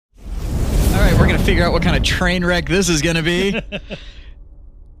figure out what kind of train wreck this is going to be.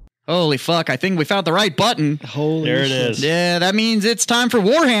 Holy fuck, I think we found the right button. Holy there it shit. is. Yeah, that means it's time for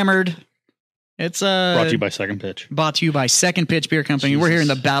Warhammered. It's Brought to you by Second Pitch. Brought to you by Second Pitch Beer Company. Jesus. We're here in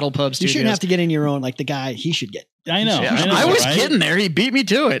the BattlePub studios. You shouldn't have to get in your own, like the guy, he should get. I know. Yeah, I know, I was right? getting there. He beat me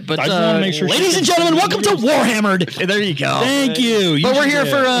to it. But I just want to make sure. ladies and gentlemen, welcome to Warhammered. There you go. Thank you. But we're here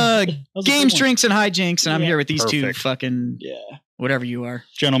did. for games, drinks, and hijinks, and I'm here with these two Perfect. fucking whatever you are.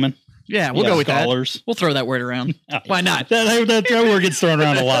 Gentlemen. Yeah, we'll go with scholars. that. We'll throw that word around. Why not? That word gets thrown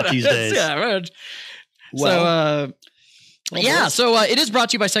around a lot these days. Yeah, right. Well, So it is brought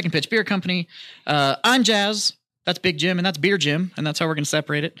to you by Second Pitch Beer Company. I'm Jazz. That's Big Jim, and that's Beer Jim, and that's how we're going to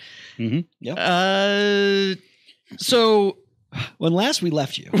separate it. Mm-hmm. Yep. So when last we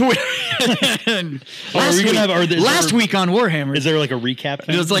left you, last week on Warhammer, Is there like a recap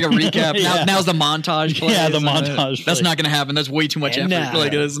thing? it's like a recap. Yeah. Now's the montage. Plays, Yeah, the montage that's plays. not going to happen. That's way too much effort. Nah.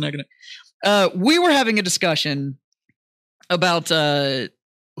 Like it's not going to. We were having a discussion about who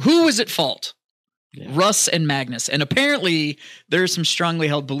was at fault. Yeah. Russ and Magnus. And apparently there's some strongly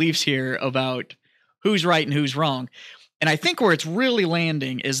held beliefs here about who's right and who's wrong. And I think where it's really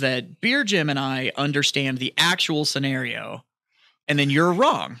landing is that Beer Jim and I understand the actual scenario, and then you're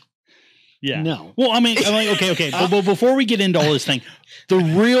wrong. Yeah. No. Well, I mean, okay. But before we get into all this thing, the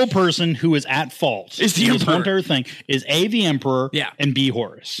real person who is at fault Is the in this Emperor. whole entire thing is A, the Emperor, Yeah. and B,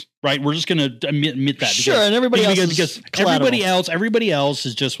 Horace. Right? We're just going to admit that. Sure, and everybody else is because collateral. everybody else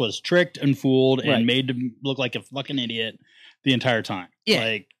is just was tricked and fooled and Right. made to look like a fucking idiot the entire time. Yeah.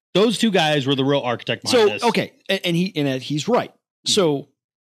 Like those two guys were the real architect behind So this. okay, and he's right. So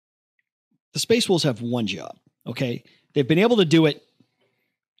the Space Wolves have one job. Okay, they've been able to do it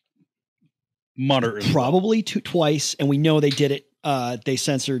Moderately. probably twice, and we know they did it. They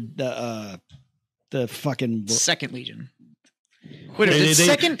censored the fucking Second Legion. Wait, a minute,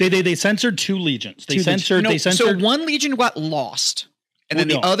 second. They censored two legions. They Two censored. They So censored. one legion got lost, and then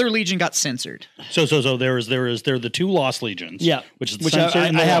Well, the no. other legion got censored. So there are the two lost legions. Yeah, which is the which censored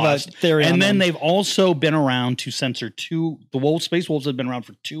and the I have lost. a theory, on And then them. they've also been around to censor two. The Space Wolves have been around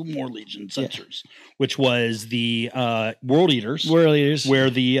for two more Legion censors, which was the World Eaters, World Eaters. where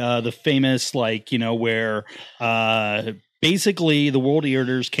the famous where basically the World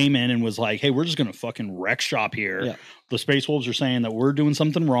Eaters came in and was like, hey, we're just gonna fucking wreck shop here. Yeah. The Space Wolves are saying that we're doing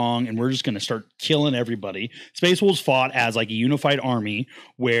something wrong and we're just going to start killing everybody. Space Wolves fought as like a unified army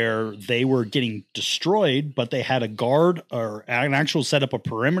where they were getting destroyed, but they had a guard or an actual set up a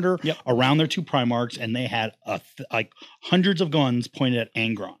perimeter Yep. around their two Primarchs, and they had like hundreds of guns pointed at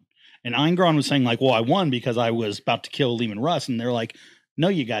Angron. And Angron was saying like, well, I won because I was about to kill Lehman Russ. And they're like, no,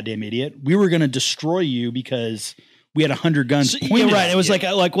 you goddamn idiot. We were going to destroy you because we had 100 guns. Pointed right. at It was you.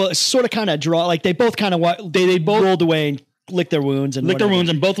 like well, it's sort of kind of draw. Like they both kind of they both rolled away and licked their wounds and licked their whatever. wounds,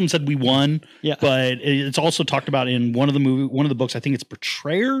 and both of them said we won. Yeah. But it's also talked about in one of the books. I think it's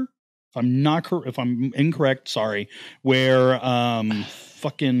Betrayer. If I'm incorrect, sorry. Where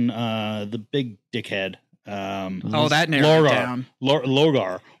fucking the big dickhead. That narrowed it down.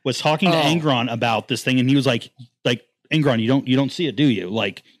 Logar was talking to Angron about this thing, and he was like Angron, you don't see it, do you?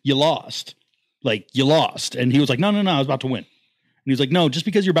 Like you lost. And he was like, no, I was about to win. And he was like, no, just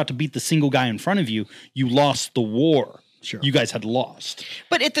because you're about to beat the single guy in front of you, you lost the war. Sure. You guys had lost.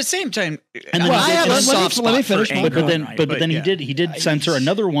 But at the same time, And I then have a soft let me spot for finish my Angron, But then, right? but then yeah. he did censor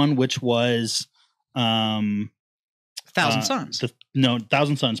another one, which was Thousand Suns.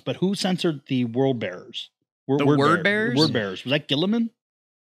 Thousand Suns. But who censored the World Bearers? The Word Bearers? Word Bearers. Was that Gilliman?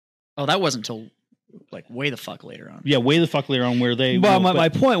 Oh, that wasn't until like way the fuck later on. Yeah, way the fuck later on where they. Well, my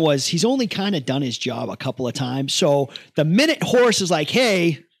point was he's only kind of done his job a couple of times. So the minute Horace is like,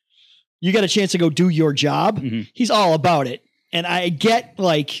 hey, you got a chance to go do your job, he's all about it. And I get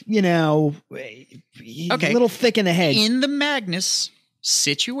he's a little thick in the head. In the Magnus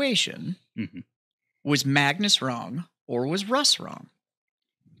situation, was Magnus wrong or was Russ wrong?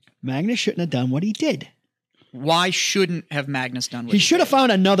 Magnus shouldn't have done what he did. Why shouldn't have Magnus done what He should have did?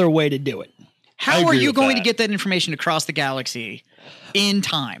 found another way to do it. How I are agree you with going to that. get that information across the galaxy in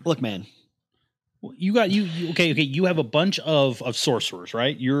time? Look, man. you got you okay. You have a bunch of sorcerers,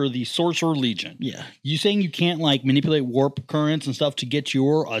 right? You're the Sorcerer Legion. Yeah. You saying you can't like manipulate warp currents and stuff to get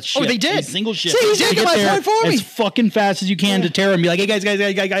your ship, they did. a single ship. See, he's to making get my there point for me. as fucking fast as you can to Terra and be like, hey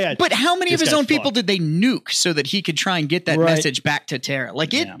guys. But how many of This his own guy's people fucked. did they nuke so that he could try and get that Right. message back to Terra?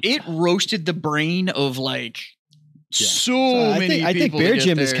 Like it roasted the brain of like so many I think people. Bear to get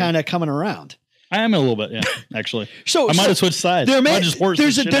Jim is there. kind of coming around. I am a little bit, yeah, actually. So I might have switched sides. There, I just horsed the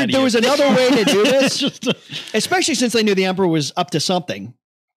shit out of there you. was another way to do this, Just, especially since they knew the Emperor was up to something.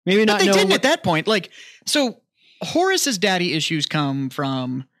 Maybe But not they know didn't what, at that point. Like, so Horace's daddy issues come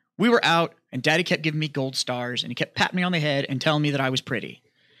from we were out and Daddy kept giving me gold stars, and he kept patting me on the head and telling me that I was pretty.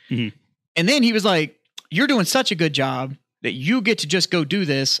 Mhm. And then he was like, you're doing such a good job that you get to just go do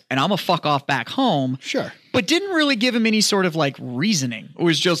this, and I'm gonna fuck off back home. Sure. But didn't really give him any sort of like reasoning. It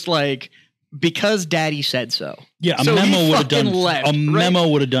was just like, because Daddy said so. Yeah, a So he memo would have fucking done left, a right? memo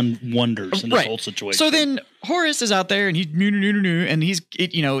would have done wonders in this Right. whole situation. So then Horace is out there, and he's and he's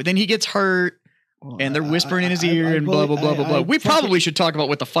then he gets hurt, and they're whispering in his ear and blah blah blah blah blah. We probably should talk about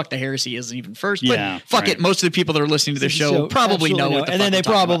what the fuck the heresy is even first. But Yeah, fuck right. it, most of the people that are listening to this show probably know what the and fuck then they we're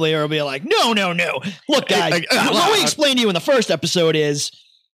talking probably will be like, no. Look, guys, what we explained to you in the first episode is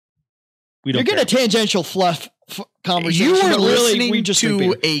we you're don't getting a care. tangential fluff conversation. You are but really, we listening just to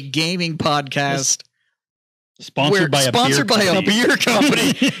drink beer. a gaming podcast Sponsored by a beer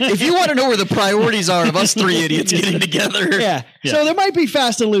company. If you want to know where the priorities are of us three idiots getting together. Yeah. So there might be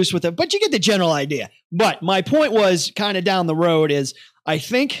fast and loose with it, but you get the general idea. But my point was kind of down the road is I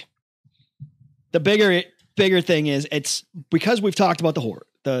think the bigger thing is it's because we've talked about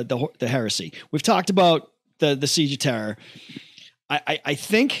the heresy. We've talked about the Siege of Terror. I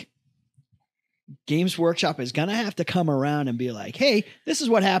think Games Workshop is going to have to come around and be like, hey, this is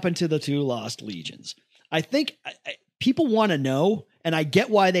what happened to the 2 Lost Legions. I think people want to know, and I get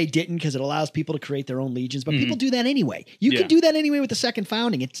why they didn't because it allows people to create their own legions, but people do that anyway. You can do that anyway with the second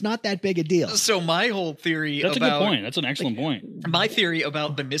founding. It's not that big a deal. So my whole theory That's about a good point. That's an excellent point. my theory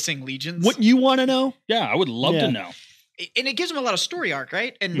about the missing legions. What you want to know? Yeah, I would love to know. And it gives them a lot of story arc,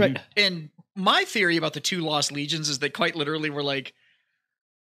 right? And my theory about the 2 Lost Legions is that quite literally we're like,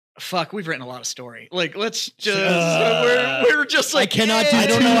 fuck, we've written a lot of story. Like, let's just we're just like, I cannot do I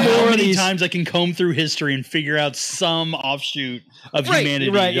don't two know how more of many these. times I can comb through history and figure out some offshoot of Right,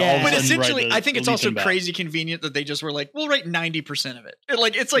 humanity. right, yeah. all of a But sudden essentially, write the I think it's also Legion back. crazy convenient that they just were like, we'll write 90% of it.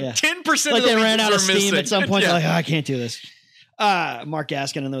 It's like 10% Like of the they ran legions out of are steam missing. at some point. Yeah. They're like, I can't do this. Mark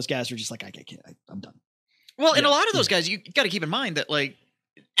Gaskin and those guys were just like, I can't. I'm done. Well, and a lot of those guys, you got to keep in mind that like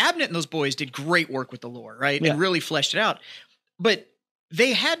Abnett and those boys did great work with the lore, right? Yeah. And really fleshed it out. But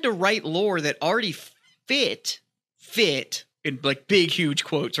they had to write lore that already fit in like big, huge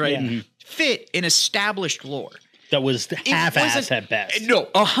quotes, right? Yeah. Fit in established lore. That was half-assed at best. No,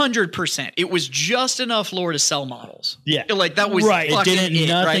 100%. It was just enough lore to sell models. Yeah. Like that was Right. It fucking didn't.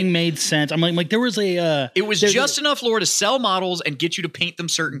 Nothing right? made sense. I'm like there was a. It was just enough lore to sell models and get you to paint them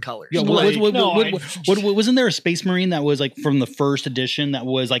certain colors. Yeah, Like, wasn't there a Space Marine that was like from the first edition that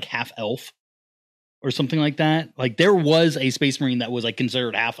was like half elf or something like that? Like there was a Space Marine that was like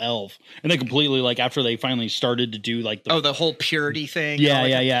considered half elf, and they completely like after they finally started to do like the whole purity thing. yeah.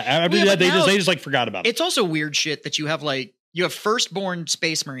 After Yeah, that, but they just like forgot about it. It's also weird shit that you have firstborn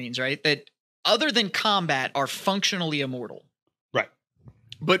Space Marines, right? That other than combat are functionally immortal. Right.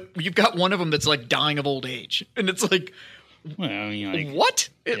 But you've got one of them that's like dying of old age. And it's like, Well, I mean, like, what?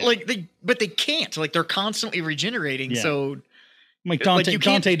 yeah. But they can't. Like they're constantly regenerating. Yeah. So like like, Dante, you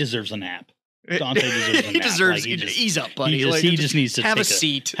can't- Dante deserves a nap. Dante deserves a nap. he deserves Like, ease up, buddy. He just needs to have take a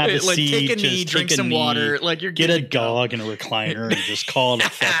seat. Have a like seat. take a knee, just drink take a some knee, water. Like you're get good a to go. dog in a recliner and just call it a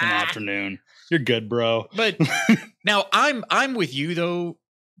fucking afternoon. You're good, bro. But now I'm with you though.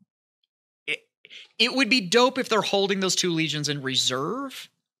 It would be dope if they're holding those 2 legions in reserve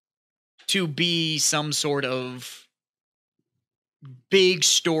to be some sort of big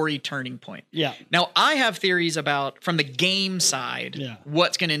story turning point. Yeah. Now I have theories about from the game side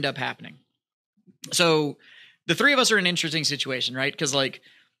what's going to end up happening. So the 3 of us are in an interesting situation, right? Because like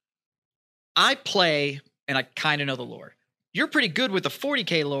I play and I kind of know the lore. You're pretty good with the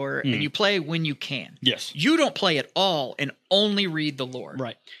 40K lore and you play when you can. Yes. You don't play at all and only read the lore.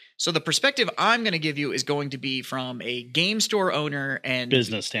 Right. So the perspective I'm going to give you is going to be from a game store owner and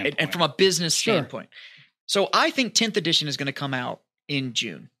Business standpoint. and from a business Sure. standpoint. So I think 10th edition is going to come out in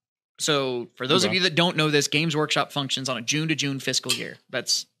June. So for those of you that don't know this, Games Workshop functions on a June to June fiscal year.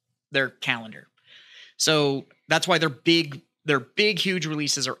 That's their calendar. So that's why their big, huge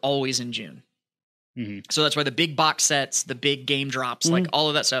releases are always in June. Mm-hmm. So that's why the big box sets, the big game drops, like all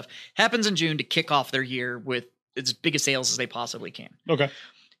of that stuff happens in June to kick off their year with as big a sales as they possibly can. Okay.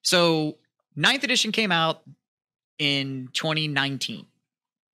 So 9th edition came out in 2019.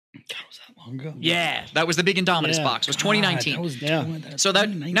 God, was that long ago? Yeah, that was the big Indominus box. Was 2019. God, that was Yeah. So that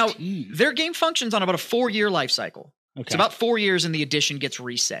now 2019. their game functions on about a 4-year life cycle. Okay. It's about 4 years and the edition gets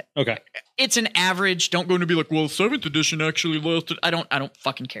reset. Okay. It's an average. Don't go to be like, well, 7th edition actually lasted. I don't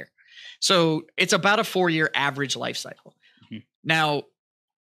fucking care. So it's about a 4-year average life cycle. Mm-hmm. Now,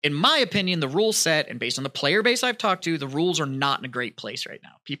 in my opinion, the rule set and based on the player base I've talked to, the rules are not in a great place right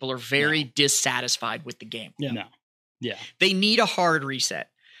now. People are very dissatisfied with the game. Yeah. No. Yeah. They need a hard reset.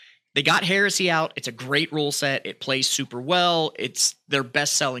 They got Heresy out. It's a great rule set. It plays super well. It's their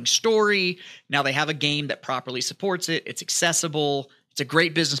best-selling story. Now they have a game that properly supports it. It's accessible. It's a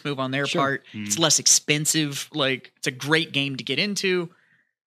great business move on their part. It's less expensive. Like, it's a great game to get into.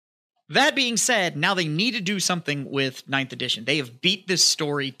 That being said, now they need to do something with 9th edition. They have beat this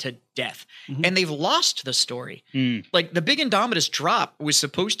story to death, and they've lost the story. Like, the big Indomitus drop was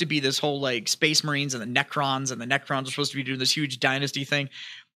supposed to be this whole, like, Space Marines and the Necrons were supposed to be doing this huge dynasty thing.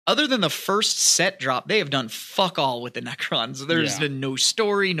 Other than the first set drop, they have done fuck all with the Necrons. There's been no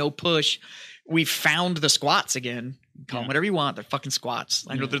story, no push. We found the squats again. Call them whatever you want. They're fucking squats.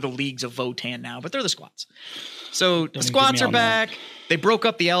 I know they're the leagues of Votann now, but they're the squats. So the squats are back. They broke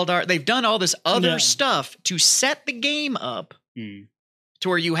up the Eldar. They've done all this other stuff to set the game up to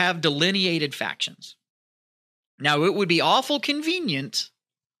where you have delineated factions. Now, it would be awful convenient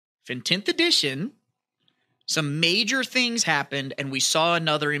if in 10th edition some major things happened and we saw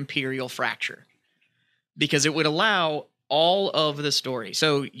another Imperial fracture, because it would allow all of the story.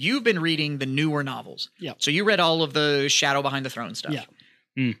 So you've been reading the newer novels. Yeah. So you read all of the Shadow Behind the Throne stuff.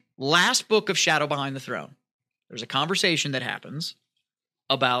 Yeah. Last book of Shadow Behind the Throne, there's a conversation that happens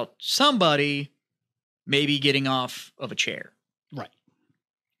about somebody maybe getting off of a chair. Right.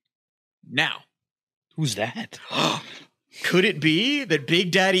 Now, Who's that? could it be that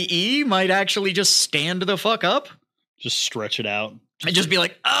Big Daddy E might actually just stand the fuck up? Just stretch it out. And just be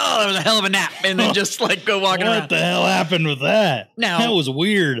like, oh, that was a hell of a nap. And then just like go walking around. What the hell happened with that? Now, that was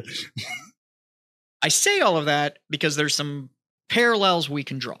weird. I say all of that because there's some parallels we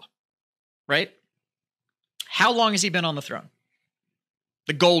can draw, right? How long has he been on the throne?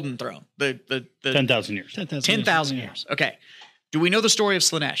 The golden throne. The 10,000 years. 10,000 years. Okay. Do we know the story of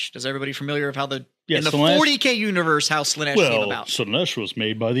Slaanesh? Is everybody familiar of how in the Slaanesh, 40K universe, how Slaanesh came about? Slaanesh was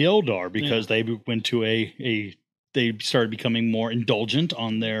made by the Eldar because they went to they started becoming more indulgent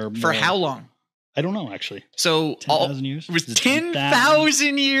on their... For how long? I don't know, actually. So 10,000 years? It was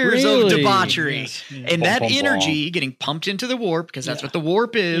 10,000 years of debauchery. Yes. Yeah. And that energy getting pumped into the warp, because that's what the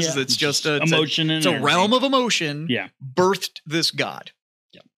warp is. Yeah. It's just a emotion. It's a realm of emotion. Yeah. Birthed this god.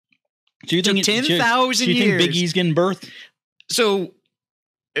 Yeah. Do you think 10,000 years? Do you think Big E's getting birthed? So,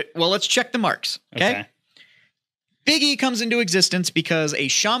 well, let's check the marks. Okay. Big E comes into existence because a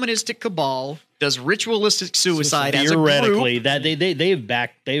shamanistic cabal does ritualistic suicide as a group. Theoretically, that they've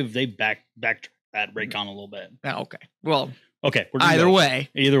backed that retcon a little bit. Oh, okay. Well, okay. Either way,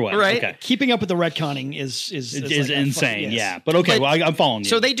 right? Okay. Keeping up with the retconning is like insane. Yes. Yeah, but okay. Well, I'm following you.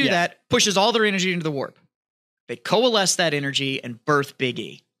 So they do that, pushes all their energy into the warp. They coalesce that energy and birth Big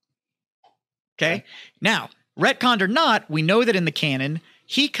E. Okay. Now, retconned or not, we know that in the canon,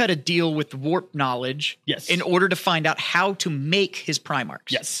 he cut a deal with warp knowledge in order to find out how to make his Primarchs.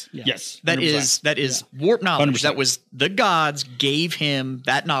 Yes. That is warp knowledge. 100%. That was the gods gave him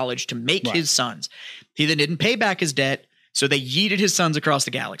that knowledge to make his sons. He then didn't pay back his debt, so they yeeted his sons across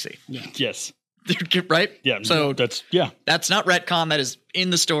the galaxy. Yeah. Yes. Right? Yeah. So that's not retcon. That is in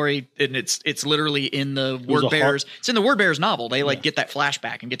the story, and it's literally in the Word Bearers. It's in the Word Bearers novel. They get that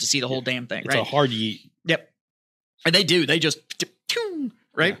flashback and get to see the whole damn thing. It's a hard yeet. Yep. And they do. They just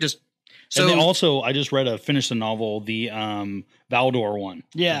right. Just so. And also, I just finished the novel, the Valdor one.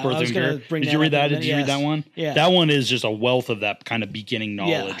 Yeah, I was gonna bring. Did you read that? Did you read that one? Yeah. That one is just a wealth of that kind of beginning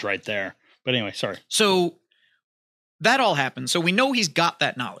knowledge right there. But anyway, sorry. So that all happened. So we know he's got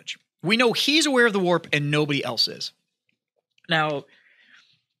that knowledge. We know he's aware of the warp and nobody else is. Now,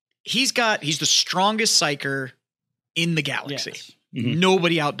 he's the strongest psyker in the galaxy. Yes. Mm-hmm.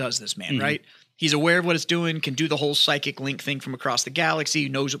 Nobody outdoes this man, right? He's aware of what it's doing, can do the whole psychic link thing from across the galaxy,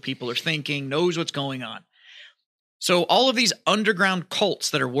 knows what people are thinking, knows what's going on. So all of these underground cults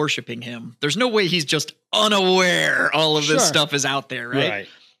that are worshiping him, there's no way he's just unaware all of this stuff is out there, right?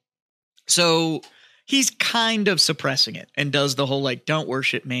 So he's kind of suppressing it and does the whole like, don't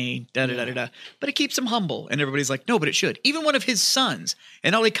worship me, da-da-da-da-da. But it keeps him humble. And everybody's like, no, but it should. Even one of his sons.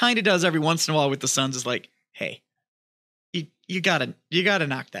 And all he kind of does every once in a while with the sons is like, hey, you gotta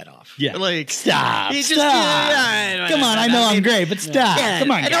knock that off. Yeah. Like, stop. Just, Come on, I know I'm great, but stop. Yeah,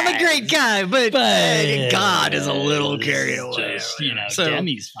 come on, and I'm a great guy, but God is a little carried away. Just,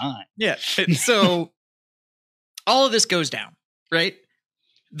 Demi's fine. Yeah. So all of this goes down, right?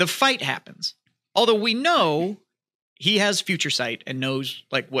 The fight happens. Although we know he has future sight and knows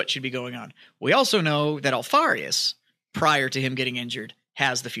like what should be going on. We also know that Alfarius, prior to him getting injured,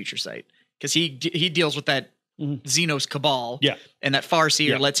 has the future sight because he deals with that Xenos cabal, and that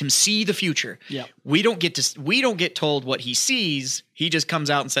Farseer lets him see the future. Yeah, we don't get told what he sees. He just comes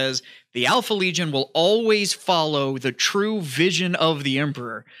out and says the Alpha Legion will always follow the true vision of the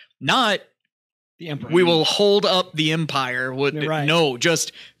Emperor, not The Emperor. We will hold up the Empire. Right. No,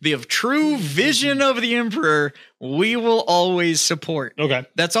 just the true vision of the Emperor, we will always support. Okay.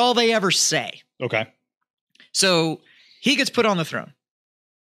 That's all they ever say. Okay. So he gets put on the throne.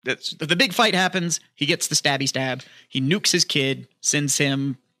 The big fight happens. He gets the stabby stab. He nukes his kid, sends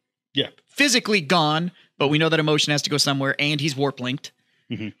him physically gone, but we know that emotion has to go somewhere, and he's warp linked.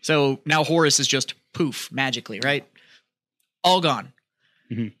 Mm-hmm. So now Horus is just poof, magically, right? All gone.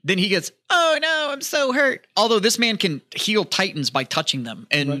 Mm-hmm. Then he gets, oh no, I'm so hurt. Although this man can heal Titans by touching them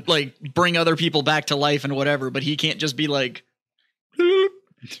and like bring other people back to life and whatever, but he can't just be like,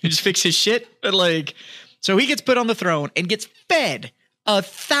 he just fix his shit. But like, so he gets put on the throne and gets fed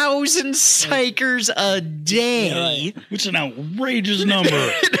 1,000 psychers a day, which is an outrageous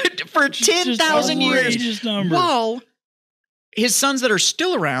number for 10,000 years. While his sons that are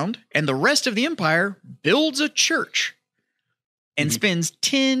still around and the rest of the empire builds a church and spends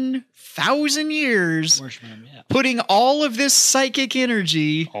 10,000 years putting all of this psychic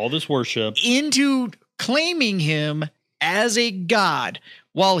energy, all this worship, into claiming him as a god,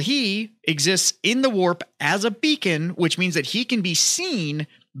 while he exists in the warp as a beacon, which means that he can be seen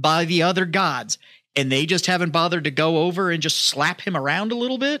by the other gods, and they just haven't bothered to go over and just slap him around a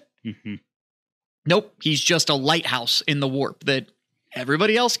little bit. Mm-hmm. Nope, he's just a lighthouse in the warp that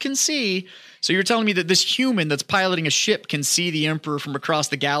everybody else can see. So you're telling me that this human that's piloting a ship can see the Emperor from across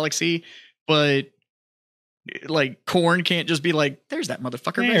the galaxy, but like Korn can't just be like, there's that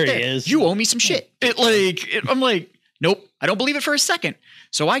motherfucker there right there. He is. You owe me some shit. I'm like, nope, I don't believe it for a second.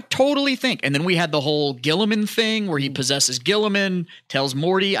 So I totally think, and then we had the whole Gilliman thing where he possesses Gilliman, tells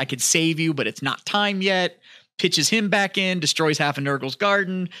Morty, I could save you, but it's not time yet. Pitches him back in, destroys half of Nurgle's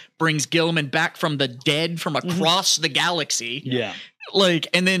garden, brings Gilliman back from the dead from across the galaxy. Yeah. Like,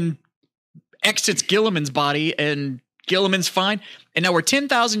 and then exits Gilliman's body, and Gilliman's fine. And now we're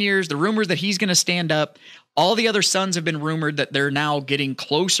 10,000 years. The rumors that he's going to stand up. All the other sons have been rumored that they're now getting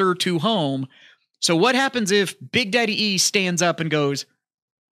closer to home. So what happens if Big Daddy E stands up and goes,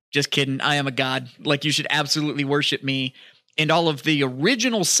 just kidding, I am a god. Like, you should absolutely worship me. And all of the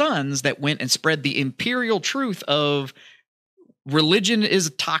original sons that went and spread the imperial truth of religion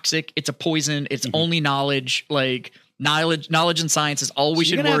is toxic, it's a poison, it's only knowledge, like knowledge and science is all we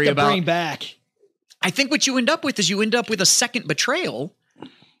should worry about. Bring back. I think what you end up with is a second betrayal,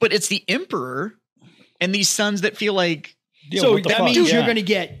 but it's the Emperor and these sons that feel like. So that means you're going to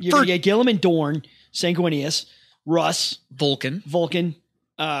get Gilliman, Dorn, Sanguinius, Russ, Vulcan,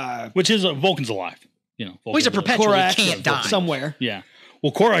 which is Vulcan's alive. You know, well, he's a perpetual. He can't die somewhere. Yeah.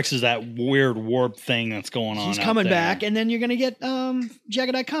 Well, Korax is that weird warp thing that's going on. He's coming back, and then you're going to get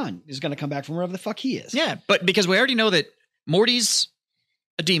Jagadai Khan is going to come back from wherever the fuck he is. Yeah, but because we already know that Morty's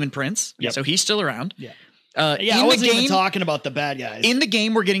a demon prince, so he's still around. Yeah. I wasn't even talking about the bad guys. In the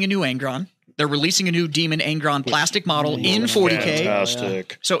game, we're getting a new Angron. They're releasing a new Demon Angron plastic model in 40K.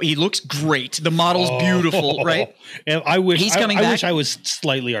 Fantastic. So he looks great. The model's beautiful, right? I wish he's coming back. I wish I was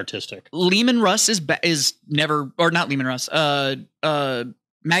slightly artistic. Lehman Russ is never, or not Lehman Russ.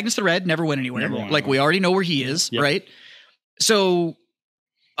 Magnus the Red never went anywhere. We already know where he is, right? So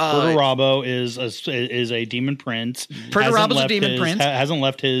Perturabo is a demon prince. Perturabo's a demon prince. Hasn't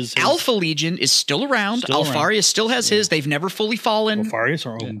left his Alpha Legion is still around. Alfarius still has his. They've never fully fallen. Alfarius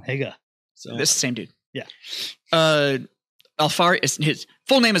or Omega? So this is the same dude. Yeah. Alfarius, his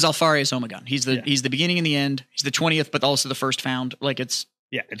full name is Alfarius Omegon. He's the beginning and the end. He's the 20th, but also the first found. Like it's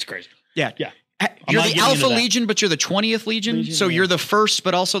crazy. Yeah. Yeah. You're the Alpha Legion, but you're the 20th Legion. So you're the first,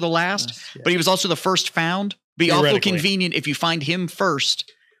 but also the last. But he was also the first found. Be awful convenient if you find him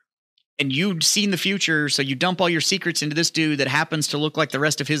first and you've seen the future. So you dump all your secrets into this dude that happens to look like the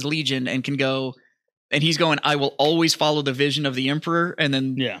rest of his Legion and can go. And he's going, I will always follow the vision of the Emperor. And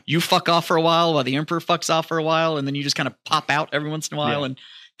then you fuck off for a while the Emperor fucks off for a while. And then you just kind of pop out every once in a while and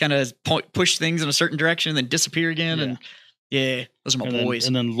kind of push things in a certain direction and then disappear again. And those are my boys.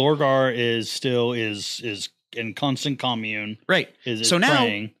 And then Lorgar is still is in constant commune. Right. So now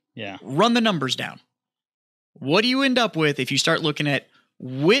run the numbers down. What do you end up with if you start looking at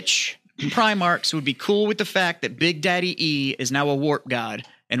which Primarchs would be cool with the fact that Big Daddy E is now a warp god?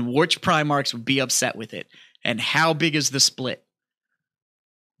 And which Primarchs would be upset with it? And how big is the split?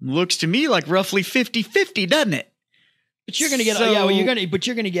 Looks to me like roughly 50-50, doesn't it? But you're going to get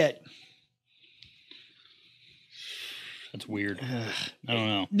you're going to get That's weird. I don't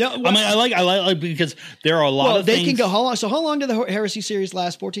know. No, I mean, I like because there are a lot of they things. Can go how long? So how long did the Heresy series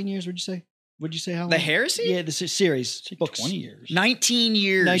last? 14 years, would you say? Would you say how long? The Heresy? Yeah, the series. Books. 20 years. 19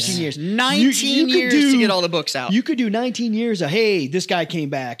 years. 19 years. 19 years to get all the books out. You could do 19 years of, hey, this guy came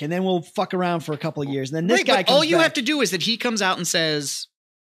back, and then we'll fuck around for a couple of years. And then this guy comes all you back. have to do is that he comes out and says,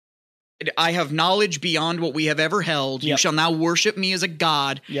 I have knowledge beyond what we have ever held. You shall now worship me as a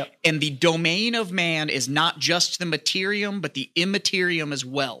god. And the domain of man is not just the materium, but the immaterium as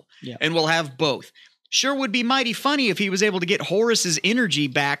well. And we'll have both. Sure would be mighty funny if he was able to get Horus's energy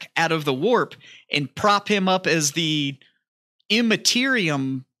back out of the warp and prop him up as the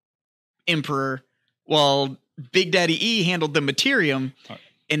immaterium emperor while Big Daddy E handled the materium.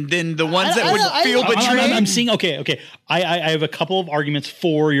 And then the ones that would feel betrayed. I'm seeing. Okay. I have a couple of arguments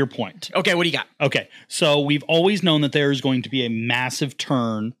for your point. Okay, what do you got? Okay, so we've always known that there is going to be a massive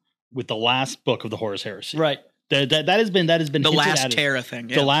turn with the last book of the Horus Heresy. Right. That has been the last Terra thing.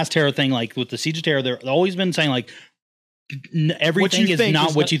 The last Terra thing, like with the Siege of Terra, they've always been saying like everything is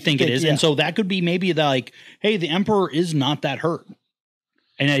not what you think it is, and so that could be maybe like, hey, the Emperor is not that hurt.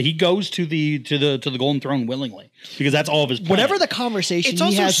 And he goes to the Golden Throne willingly because that's all of his plan. Whatever the conversation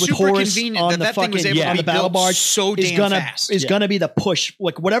he has with Horus on the fucking on the battle barge so damn fast. is gonna be the push.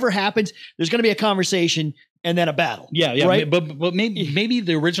 Like whatever happens, there's gonna be a conversation and then a battle. Yeah. Right? But maybe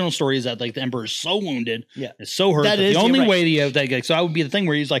the original story is that like the Emperor is so wounded, is so hurt. That is, the only way you have that. So that would be the thing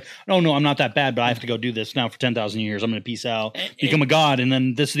where he's like, oh no, I'm not that bad, but I have to go do this now for 10,000 years. I'm going to peace out, become a god, and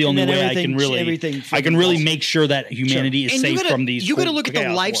then this is the only way I can really make sure that humanity is safe from these. You got to look at the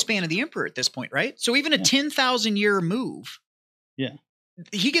lifespan of the Emperor at this point, right? So even a 10,000 year move,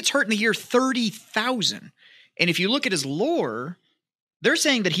 he gets hurt in the year 30,000, and if you look at his lore, they're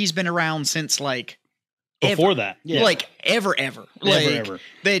saying that he's been around since like. Before that. Like ever. Like, ever.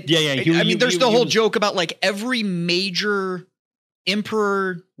 That, there's the whole joke about like every major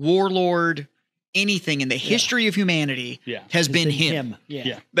emperor, warlord, anything in the history of humanity has been him.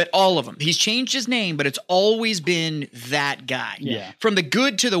 But all of them. He's changed his name, but it's always been that guy. From the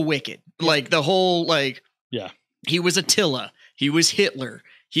good to the wicked. Like the whole he was Attila. He was Hitler.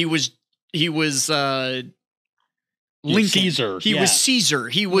 He was Lincoln. Caesar. He was Caesar.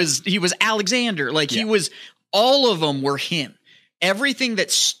 He was Alexander. Like he was, all of them were him. Everything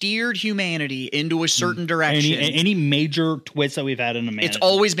that steered humanity into a certain direction. Any major twist that we've had in humanity. It's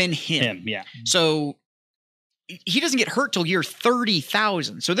always been him. So he doesn't get hurt till year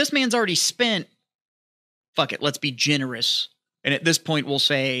 30,000. So this man's already spent, fuck it, let's be generous. And at this point we'll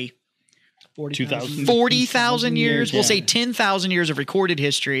say 40,000 years. We'll say 10,000 years of recorded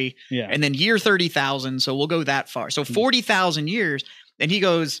history, and then year 30,000. So we'll go that far. So 40,000 years, and he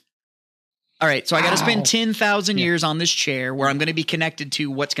goes, all right, so I got to spend 10,000 years on this chair where I'm going to be connected to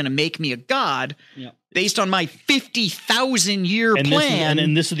what's going to make me a god based on my 50,000 year plan.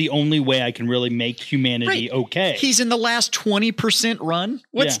 And this is the only way I can really make humanity okay. He's in the last 20% run.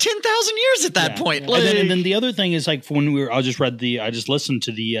 What's 10,000 years at that point? Like, and then the other thing is like when I just listened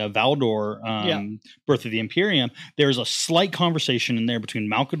to the Valdor Birth of the Imperium. There's a slight conversation in there between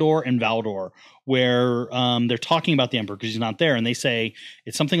Malkador and Valdor where they're talking about the Emperor because he's not there, and they say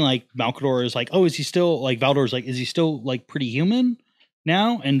it's something like Malkador is like, oh, is he still like Valdor's like, is he still like pretty human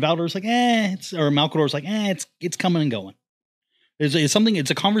now? And Valdor's like, or Malkador's like, it's coming and going.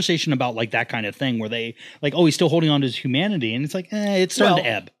 It's a conversation about like that kind of thing where they like, oh, he's still holding on to his humanity, and it's like, it's starting to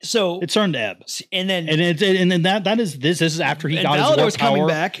ebb. So it's starting to ebb, and then that is this is after he got Valdor's his coming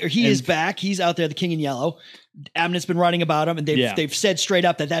back, or he is back. He's out there, the King in Yellow. Abnett's been writing about him, and they've said straight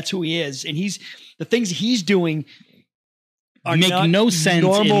up that that's who he is, and the things he's doing make no sense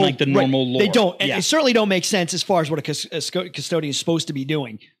in like the normal lore. They don't. And they certainly don't make sense as far as what a custodian is supposed to be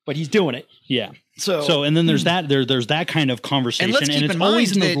doing, but he's doing it. Yeah. So and then there's that kind of conversation, and it's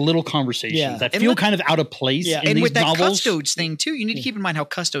always in those little conversations that feel kind of out of place. Yeah. And with that custodes thing too, you need to keep in mind how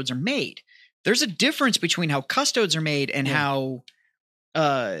custodes are made. There's a difference between how custodes are made and how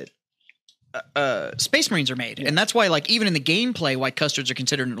Space Marines are made. And that's why, like, even in the gameplay, why custodes are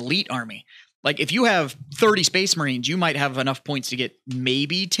considered an elite army. Like, if you have 30 Space Marines, you might have enough points to get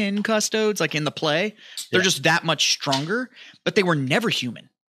maybe 10 custodes, like in the play. They're just that much stronger, but they were never human.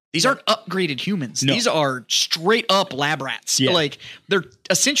 These aren't upgraded humans. No. These are straight up lab rats. Yeah. Like, they're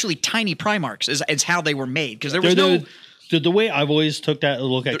essentially tiny Primarchs is how they were made. Because there was the way I've always took that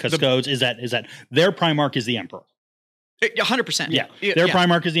look at custodes is that their Primarch is the Emperor. 100%. Yeah. Their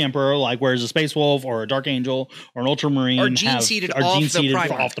Primarch is the Emperor, like whereas a Space Wolf or a Dark Angel or an Ultramarine are gene-seeded off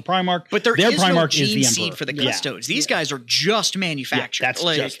the Primarch. But their Primarch no gene seed for the custodes. These guys are just manufactured. That's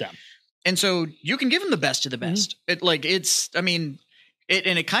just them. And so you can give them the best of the best. Mm-hmm.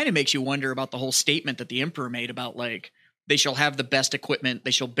 It kind of makes you wonder about the whole statement that the Emperor made about like They shall have the best equipment.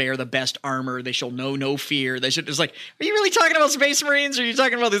 They shall bear the best armor. They shall know no fear. They should. It's like, are you really talking about Space Marines, or are you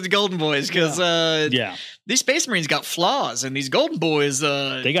talking about these Golden Boys? Because these Space Marines got flaws, and these Golden Boys,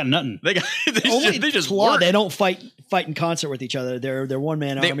 they got nothing. They just flaw. work. They don't fight in concert with each other. They're one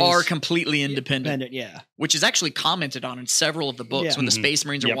man armies. They are completely independent. Yeah, which is actually commented on in several of the books when the Space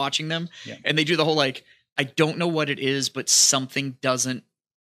Marines are watching them, and they do the whole like, I don't know what it is, but something doesn't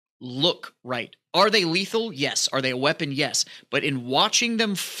look right. Are they lethal? Yes. Are they a weapon? Yes. But in watching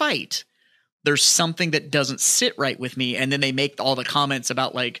them fight, there's something that doesn't sit right with me. And then they make all the comments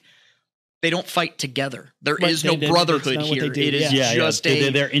about like, they don't fight together. There is no brotherhood here. It is just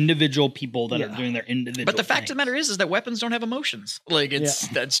they're individual people that are doing their individual. But the fact of the matter is that weapons don't have emotions. Like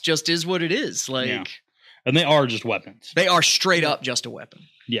that's just is what it is. Like, and they are just weapons. They are straight up just a weapon.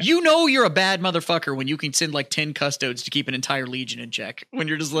 Yeah. You know you're a bad motherfucker when you can send like 10 custodes to keep an entire legion in check. When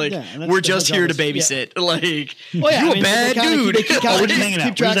you're just like, we're just here to babysit. Like, you a bad dude. We're just hanging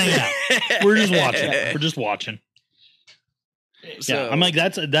out. We're just watching. We're just watching. So, I'm like,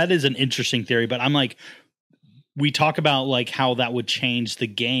 that is an interesting theory, but I'm like, we talk about like how that would change the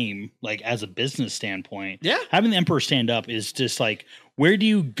game, like as a business standpoint. Yeah. Having the Emperor stand up is just like, where do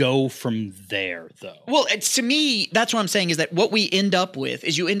you go from there, though? Well, to me, that's what I'm saying is that what we end up with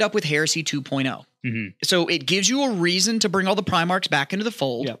is you end up with Heresy 2.0. Mm-hmm. So it gives you a reason to bring all the Primarchs back into the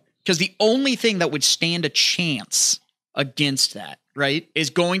fold. Because the only thing that would stand a chance against that, right, is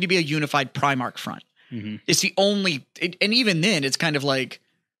going to be a unified Primarch front. Mm-hmm. It's the only, and even then, it's kind of like,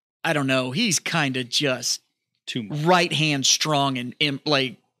 I don't know, he's kind of just too much. Right hand strong and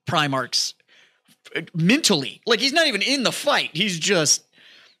like Primarchs mentally. Like he's not even in the fight. He's just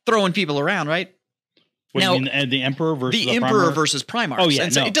throwing people around, right? What, now, you mean the Emperor versus the Emperor versus Primarchs. Oh yeah,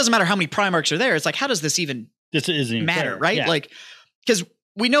 and so it doesn't matter how many Primarchs are there. It's like, how does this even matter, right? Yeah. Like, because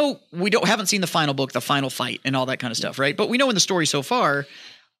we know haven't seen the final book, the final fight, and all that kind of stuff, right? But we know in the story so far,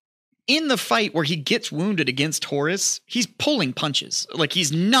 in the fight where he gets wounded against Horus, he's pulling punches. Like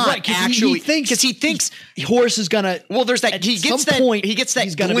he's not actually because he thinks Horus is gonna. Well, there's that he gets that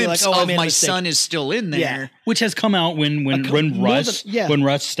glimpse of my son is still in there, which has come out when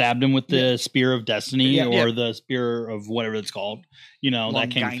Russ stabbed him with the Spear of Destiny or the Spear of whatever it's called. You know, that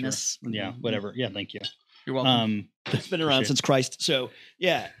came through. Yeah, whatever. Yeah, thank you. You're welcome. It's been around since Christ. So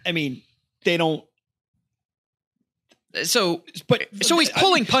yeah, I mean, they don't. So he's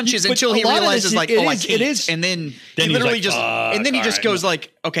pulling punches until he realizes like, I can't. And then he literally like, just, and then he just goes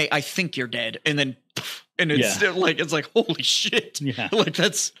like, okay, I think you're dead. And then, and it's still like, it's like, holy shit. Yeah. Like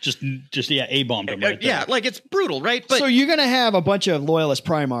that's just A-bombed him right there. Yeah. Like it's brutal, right? But so you're going to have a bunch of loyalist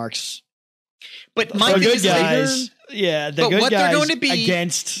Primarchs. But my thing is guys. The good what guys they're going to be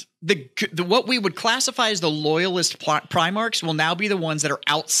against the what we would classify as the loyalist Primarchs will now be the ones that are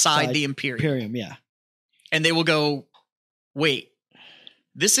outside the Imperium. Yeah. And they will go, wait,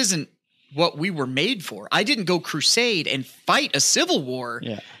 this isn't what we were made for. I didn't go crusade and fight a civil war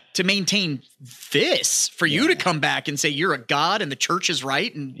to maintain this for you to come back and say you're a god and the church is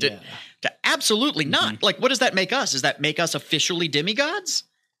right. And to absolutely not. Like, what does that make us? Does that make us officially demigods?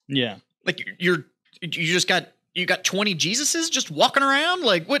 Yeah. Like you got 20 Jesuses just walking around.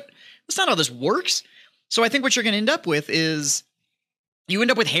 Like what? That's not how this works. So I think what you're going to end up with is you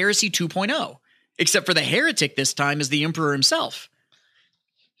end up with Heresy 2.0. Except for the heretic this time is the Emperor himself.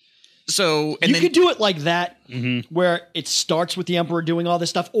 So you could do it like that, where it starts with the Emperor doing all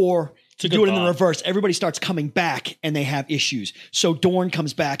this stuff, or to do it in the reverse. Everybody starts coming back and they have issues. So Dorn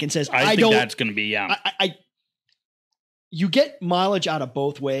comes back and says, I think that's going to be, you get mileage out of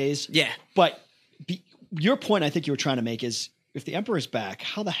both ways. Yeah. But your point I think you were trying to make is, if the Emperor's back,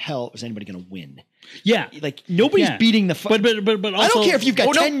 how the hell is anybody going to win? Yeah, like nobody's beating the fight. But also, I don't care if you've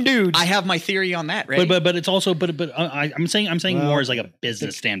got 10 dudes. I have my theory on that, right? But it's also I'm saying more as like a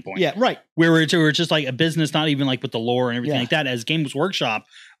business standpoint. Yeah, right. Where it's just like a business, not even like with the lore and everything like that. As Games Workshop,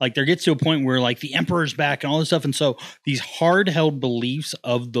 like there gets to a point where like the Emperor's back and all this stuff, and so these hard held beliefs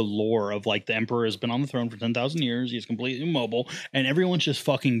of the lore of like the Emperor has been on the throne for 10,000 years. He's completely immobile, and everyone's just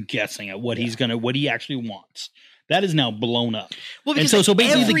fucking guessing at what what he actually wants. That is now blown up. Well, because so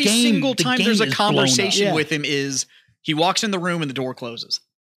basically every single time there's a conversation with him is he walks in the room and the door closes.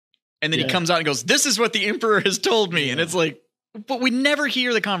 And then he comes out and goes, this is what the Emperor has told me. And it's like, but we never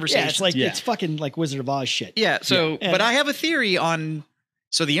hear the conversation. Yeah, it's like, it's fucking like Wizard of Oz shit. Yeah. So, but I have a theory on,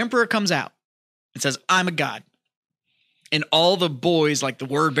 so the Emperor comes out and says, I'm a god. And all the boys, like the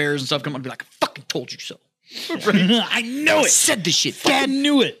word bearers and stuff, come up and be like, I fucking told you so. I know it. Said this shit. Dad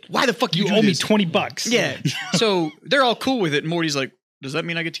knew it. Why the fuck you do owe me this? $20? Yeah. So they're all cool with it. And Morty's like, does that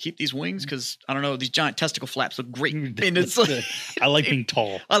mean I get to keep these wings? Because I don't know, these giant testicle flaps look great. And it's like, I like being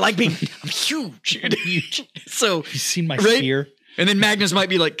tall. I'm huge. Huge. So You seen my right? spear? And then Magnus might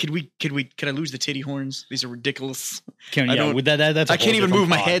be like, can I lose the titty horns? These are ridiculous. That's I can't even move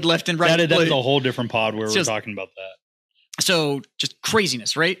my head left and right. That's a whole different pod where we're talking about that. So just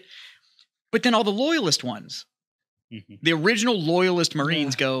craziness, right? But then all the loyalist ones, the original loyalist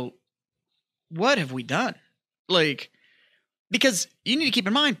Marines go, what have we done? Like, because you need to keep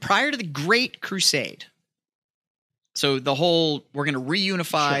in mind, prior to the Great Crusade, so the whole, we're going to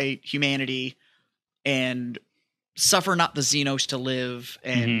reunify humanity and suffer not the Xenos to live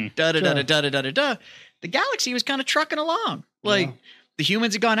and the galaxy was kind of trucking along. Like, the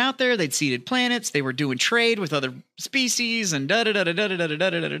humans had gone out there, they'd seeded planets, they were doing trade with other species and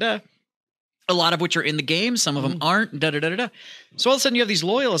a lot of which are in the game, some of them aren't, So all of a sudden you have these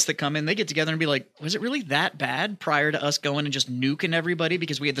loyalists that come in, they get together and be like, was it really that bad prior to us going and just nuking everybody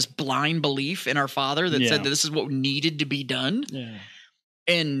because we had this blind belief in our father that said that this is what needed to be done? Yeah.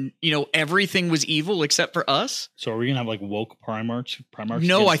 And, everything was evil except for us. So are we going to have like woke Primarchs?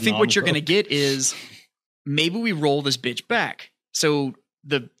 No, I think what you're going to get is maybe we roll this bitch back. So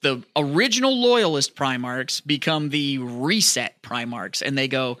the original loyalist Primarchs become the reset Primarchs, and they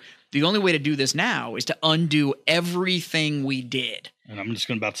go, the only way to do this now is to undo everything we did. And I'm just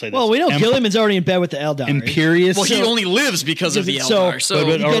about to say this. Well, we know Gilliman's already in bed with the Eldar. Imperious. Well, he only lives because of the Eldar. So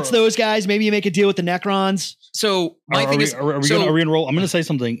he gets those guys. Maybe you make a deal with the Necrons. So my thing is, are we going to roll? I'm going to say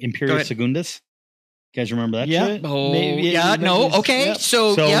something. Imperious Secundus. You guys remember that shit? Oh, maybe, yeah. No. Okay. Yep.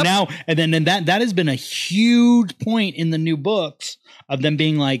 So now, and then that has been a huge point in the new books of them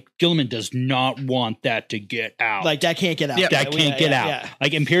being like, Gilliman does not want that to get out. Like, that can't get out. That can't get out. Yeah.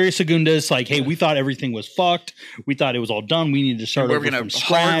 Like, Imperious Secundus, like, hey, we thought everything was fucked. We thought it was all done. We needed to start over from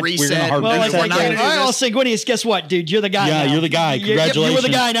scratch. We're going to hard reset. All right, Sanguinius, guess what, dude? You're the guy now. You're the guy. Congratulations. You were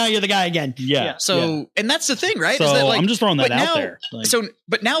the guy, now you're the guy again. Yeah. So, and that's the thing, right? So, is that, like, I'm just throwing that out there. Like,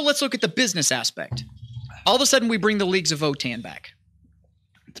 but now let's look at the business aspect. All of a sudden, we bring the Leagues of Votann back.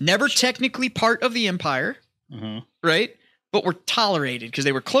 Never technically part of the Empire, right? But we're tolerated because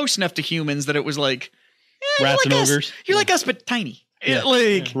they were close enough to humans that it was like, rats and ogres. You're like us, but tiny. Yeah.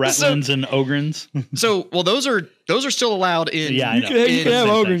 Like Ratlins and Ogrins. So, well, those are still allowed in. Yeah, I know. You can have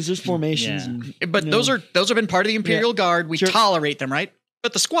Ogrins. There's formations, but those have been part of the Imperial Guard. We tolerate them, right?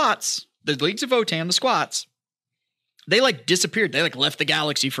 But the squats, the Leagues of Votann, the squats, they like disappeared. They like left the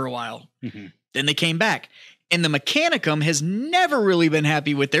galaxy for a while. Then they came back. And the Mechanicum has never really been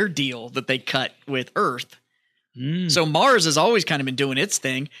happy with their deal that they cut with Earth. So Mars has always kind of been doing its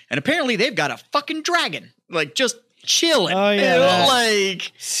thing. And apparently they've got a fucking dragon. Like, just chilling. Oh, yeah.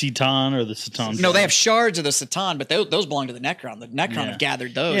 Like Ceton or the Ceton. No, they have shards of the Ceton, but those belong to the Necron. The Necron have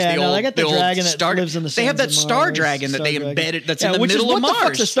gathered those. Yeah, they got the dragon that lives in the They have that star dragon that they embedded that's in the middle of Mars. What the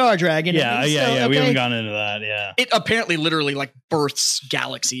fuck's a star dragon? Yeah. We haven't gone into that. Yeah. It apparently literally like births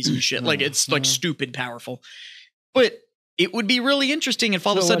galaxies and shit. Like, it's like stupid powerful. But it would be really interesting if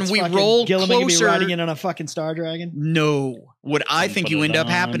all of a sudden we roll closer. Be riding in on a fucking star dragon? No. What I think you end up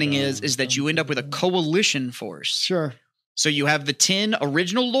happening is that you end up with a coalition force. Sure. So you have the 10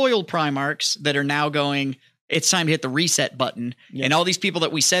 original loyal Primarchs that are now going, it's time to hit the reset button. Yep. And all these people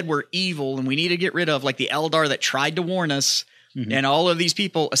that we said were evil and we need to get rid of, like the Eldar that tried to warn us, and all of these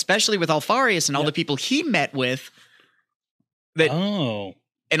people, especially with Alfarius and all the people he met with.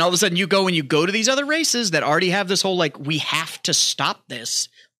 And all of a sudden you go to these other races that already have this whole, like, we have to stop this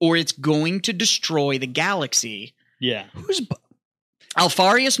or it's going to destroy the galaxy. Yeah.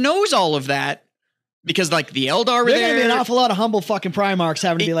 Alfarius knows all of that because, like, the Eldar were there. There's going to be an awful lot of humble fucking Primarchs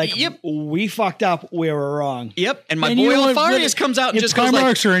having to be like, we fucked up. We were wrong. Yep. And my boy Alfarius comes out and just goes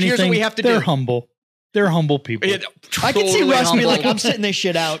like, here's what we have to do. They're humble. They're humble people. I can see Russ be like, I'm sitting this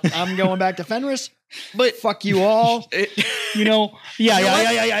shit out. I'm going back to Fenris. But fuck you all. I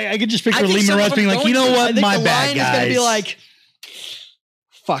could just picture Lehman Russ being like, you know what, my bad, guys. Is going to be like,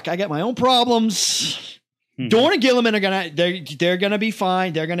 fuck, I got my own problems. Dorn and Gilliman are they're gonna be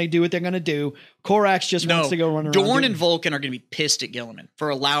fine. They're gonna do what they're gonna do. Korax just wants to go run around. Dorn and Vulcan are gonna be pissed at Gilliman for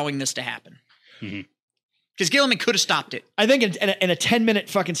allowing this to happen. Because Gilliman could have stopped it. I think in a 10-minute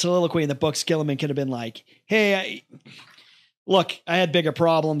fucking soliloquy in the books, Gilliman could have been like, hey, look, I had bigger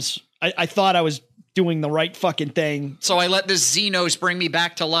problems. I thought I was doing the right fucking thing. So I let this Xenos bring me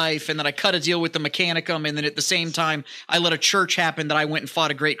back to life, and then I cut a deal with the Mechanicum, and then at the same time, I let a church happen that I went and fought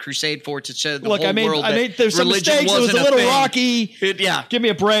a great crusade for to show the whole world that there's some mistakes. It was a little rocky. Give me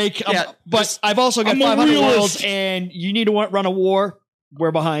a break. But I've also got 500 worlds, and you need to run a war.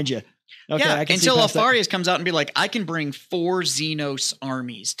 We're behind you. Okay, yeah, until Alfarius comes out and be like, I can bring 4 Xenos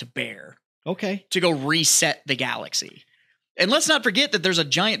armies to bear. Okay. To go reset the galaxy. And let's not forget that there's a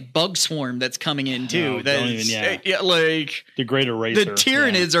giant bug swarm that's coming in too. Like the Great Eraser. The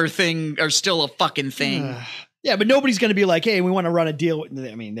Tyranids are still a fucking thing. Yeah, but nobody's going to be like, hey, we want to run a deal.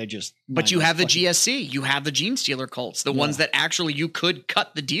 I mean, they're just. But you have the GSC, you have the Gene Stealer cults, the ones that actually you could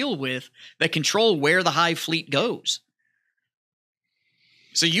cut the deal with that control where the Hive fleet goes.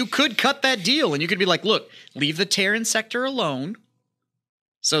 So you could cut that deal, and you could be like, look, leave the Terran sector alone.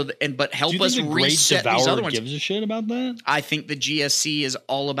 But help us reset these other ones. Gives a shit about that? I think the GSC is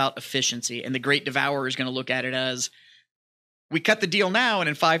all about efficiency, and the Great Devourer is going to look at it as, we cut the deal now, and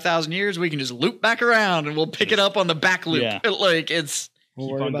in 5,000 years, we can just loop back around, and we'll pick it up on the back loop. Yeah. Like, it's...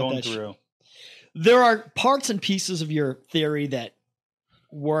 Keep on going through. There are parts and pieces of your theory that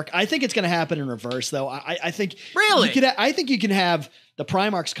work. I think it's going to happen in reverse, though. I think... Really? I think you can have the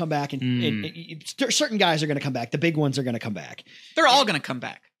Primarchs come back, and certain guys are going to come back. The big ones are going to come back. They're all going to come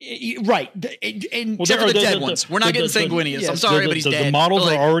back. Right. Except for the dead ones. We're not getting Sanguinius. I'm sorry, but he's dead. The models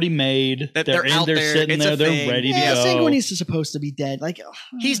are already made. They're out there. Sitting there. They're ready to go. Sanguinius is supposed to be dead. Like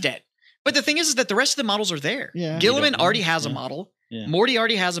he's dead. But the thing is that the rest of the models are there. Yeah. Gilliman already has a model. Yeah. Morty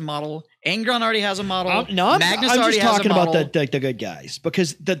already has a model. Angron already has a model. Magnus I'm already just talking has a model. about the good guys,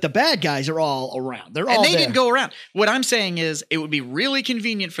 because the bad guys are all around. They're all they there. didn't go around. What I'm saying is it would be really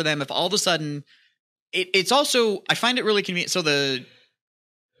convenient for them if all of a sudden it's also, I find it really convenient. So the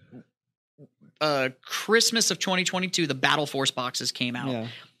Christmas of 2022, the Battle Force boxes came out,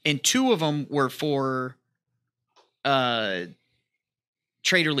 and 2 of them were for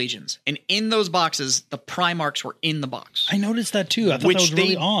Traitor Legions, and in those boxes, the Primarchs were in the box. I noticed that too. I thought that was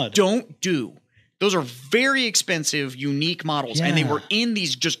really odd. Don't do. Those are very expensive, unique models, and they were in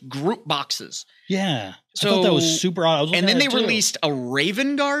these just group boxes. Yeah, so I thought that was super odd. And then they released a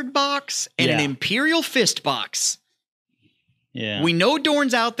Raven Guard box and an Imperial Fist box. Yeah, we know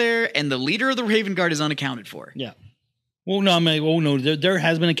Dorn's out there, and the leader of the Raven Guard is unaccounted for. Yeah. Well, no. There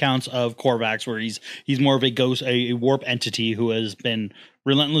has been accounts of Korvax where he's more of a ghost, a warp entity who has been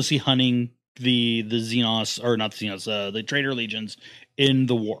relentlessly hunting the Xenos, or not the Xenos, the Traitor Legions in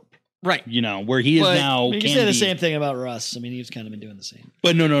the warp. Right. You know, where he is now. You can say the same thing about Russ. I mean, he's kind of been doing the same.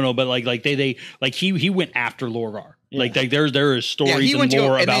 But no. But like they he went after Lorgar. Yeah. Like there is stories and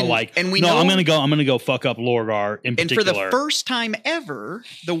lore about I'm gonna go fuck up Lorgar in particular. And for the first time ever,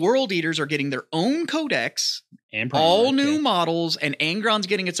 the World Eaters are getting their own codex. And all new models, and Angron's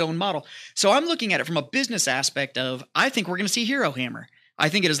getting its own model. So I'm looking at it from a business aspect of, I think we're going to see Hero Hammer. I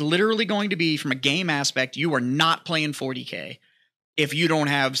think it is literally going to be, from a game aspect, you are not playing 40K if you don't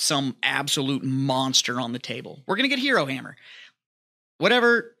have some absolute monster on the table. We're going to get Hero Hammer.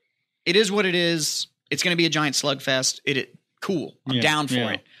 Whatever, it is what it is. It's going to be a giant slugfest. Cool. I'm down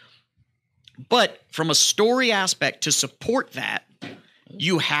for it. But from a story aspect, to support that,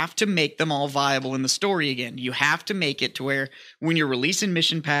 you have to make them all viable in the story again. You have to make it to where when you're releasing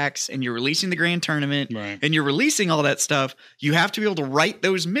mission packs and you're releasing the grand tournament and you're releasing all that stuff, you have to be able to write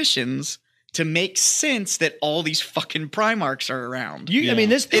those missions to make sense that all these fucking Primarchs are around. I mean,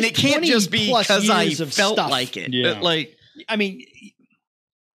 this and it can't just be because I felt stuff. like it. Yeah. I mean,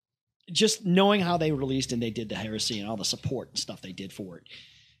 just knowing how they released and they did the Heresy and all the support and stuff they did for it.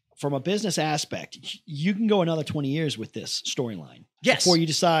 From a business aspect, you can go another 20 years with this storyline. Yes. Before you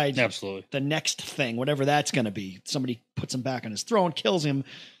decide absolutely the next thing, whatever that's going to be. Somebody puts him back on his throne, kills him,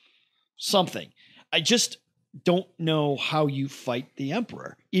 something. I just don't know how you fight the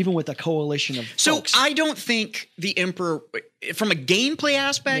Emperor, even with a coalition of folks. I don't think the Emperor, from a gameplay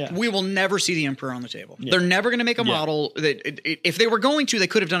aspect, we will never see the Emperor on the table. Yeah. They're never going to make a model that, if they were going to, they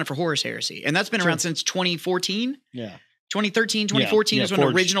could have done it for Horus Heresy. And that's been around since 2014. Yeah. 2013, 2014 is when the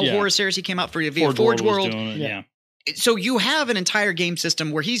original Horus Heresy came out via Forge World. So you have an entire game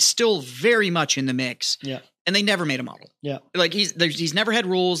system where he's still very much in the mix. Yeah. And they never made a model. Yeah. Like he's never had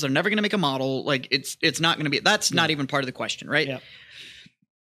rules. They're never going to make a model. Like it's not going to be, that's not even part of the question. Right. Yeah.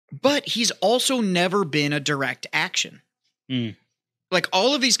 But he's also never been a direct action. Like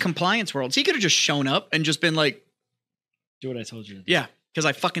all of these compliance worlds, he could have just shown up and just been like, do what I told you to do. Yeah. Cause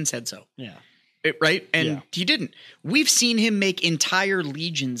I fucking said so. Yeah. Right? And he didn't. We've seen him make entire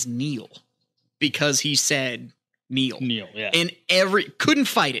legions kneel because he said kneel. And couldn't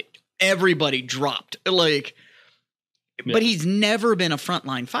fight it. Everybody dropped. But he's never been a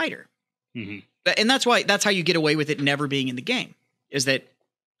frontline fighter. Mm-hmm. And that's how you get away with it never being in the game, is that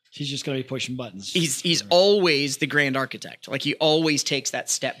he's just going to be pushing buttons. He's always the grand architect. Like he always takes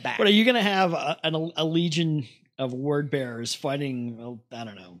that step back. But are you going to have a legion of word bearers fighting, I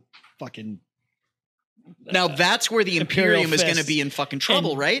don't know, fucking... Now that's where the Imperium is going to be in fucking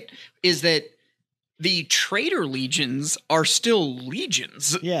trouble, right? Is that the traitor legions are still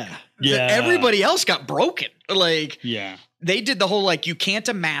legions. Yeah. Everybody else got broken. they did the whole like you can't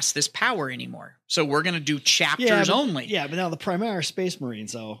amass this power anymore, so we're gonna do chapters only. Yeah, but now the Primaris Space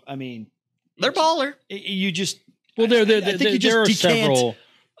Marines, though, I mean, they're baller. You just I think you just there are decant several.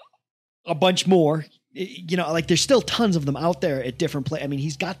 a bunch more. You know, like there's still tons of them out there at different places. I mean,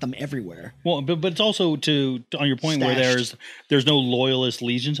 he's got them everywhere. Well, but it's also to on your point where there's no loyalist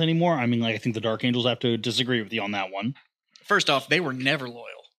legions anymore. I mean, like I think the Dark Angels have to disagree with you on that one. First off, they were never loyal.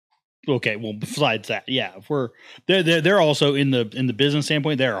 Okay, well, besides that, yeah, if they're also in the business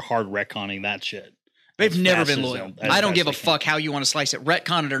standpoint, they're hard retconning that shit. They've never been loyal. I don't give a fuck how you want to slice it,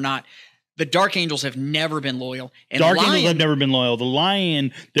 retcon it or not. The Dark Angels have never been loyal. And Dark Angels have never been loyal. The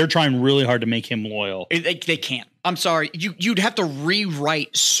Lion, they're trying really hard to make him loyal. They can't. I'm sorry. You'd have to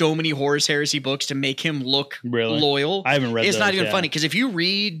rewrite so many Horus Heresy books to make him look loyal. I haven't read It's those, not even funny because if you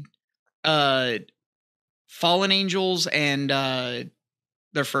read Fallen Angels and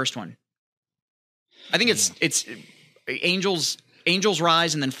their first one, I think it's Angels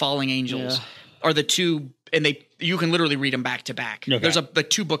Rise and then Falling Angels are the two, and you can literally read them back to back. Okay. There's the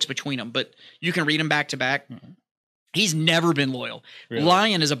two books between them, but you can read them back to back. He's never been loyal. Really?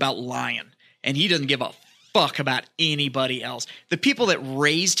 Lion is about Lion, and he doesn't give a fuck about anybody else. The people that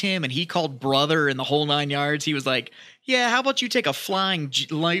raised him and he called brother and the whole 9 yards, he was like, yeah, how about you take a flying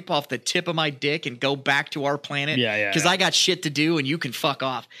leap off the tip of my dick and go back to our planet? Yeah. Because I got shit to do and you can fuck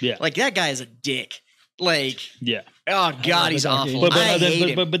off. Yeah. Like, that guy is a dick. Like, yeah. Oh God, he's awful.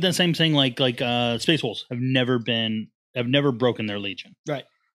 But the same thing, like Space Wolves have never broken their legion, right?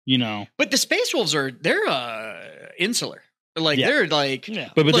 You know, but the Space Wolves they're insular. Like they're like,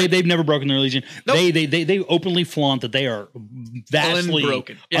 but they've never broken their legion. Nope. They openly flaunt that they are vastly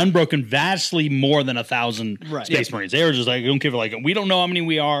unbroken, vastly more than 1,000 Space Marines. They are just like, I don't give a like. We don't know how many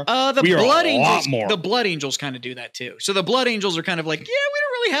we are. We are a lot more. The Blood Angels kind of do that too. So the Blood Angels are kind of like, we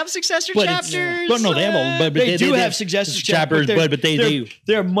don't really have successor chapters. But no, they have they do have successor chapters, but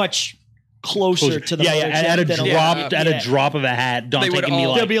they're much closer to the at a drop of a hat. Dante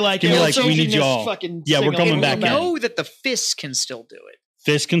can be like, we need y'all. We're coming back. We know that the Fists can still do it.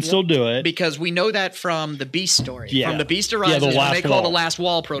 Fists can still do it because we know that from the Beast story, from the Beast Arises, when they call the Last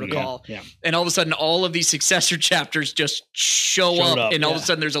Wall Protocol, and all of a sudden all of these successor chapters just show up, and all of a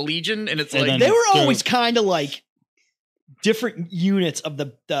sudden there's a legion, and it's like they were always kind of like different units of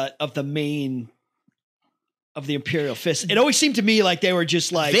the main. Of the Imperial Fist. It always seemed to me like they were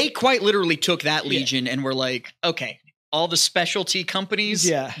just like... They quite literally took that legion and were like, okay, all the specialty companies,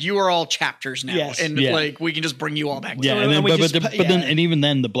 you are all chapters now. And like, we can just bring you all back. Yeah, and even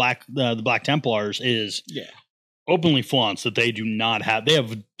then the Black Templars is openly flaunts that they do not have. They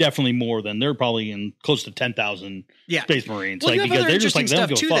have definitely more than, they're probably in close to 10,000 Space Marines. Well, like, because they're just like, they don't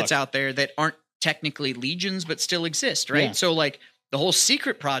give a fuck. That's out there that aren't technically legions, but still exist, right? Yeah. So like the whole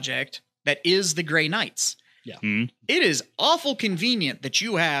secret project that is the Grey Knights. Yeah. It is awful convenient that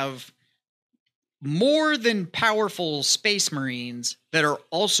you have more than powerful Space Marines that are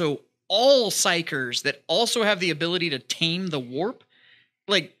also all psychers that also have the ability to tame the warp.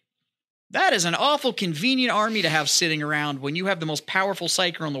 Like, that is an awful convenient army to have sitting around when you have the most powerful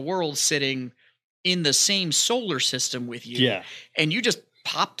psyker in the world sitting in the same solar system with you. Yeah. And you just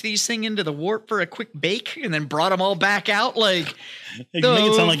popped these thing into the warp for a quick bake and then brought them all back out. Like, you make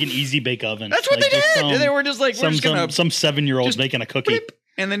it sound like an easy bake oven. That's what they did. They were just like, some 7-year-old making a cookie. Blip,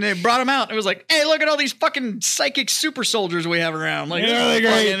 and then they brought them out. It was like, hey, look at all these fucking psychic super soldiers we have around. Like, they're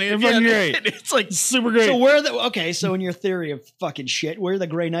great. They're fucking great. It's like super great. So so in your theory of fucking shit, where are the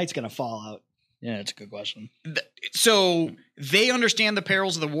Grey Knights going to fall out? Yeah, that's a good question. So they understand the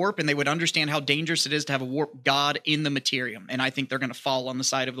perils of the warp, and they would understand how dangerous it is to have a warp god in the materium. And I think they're going to fall on the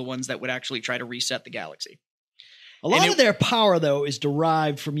side of the ones that would actually try to reset the galaxy. A lot of their power, though, is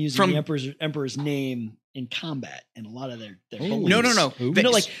derived from using the Emperor's name in combat, and a lot of their beliefs. No. You know,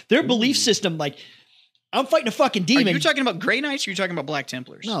 like their belief system, like I'm fighting a fucking demon. Are you talking about Grey Knights? Or are you talking about Black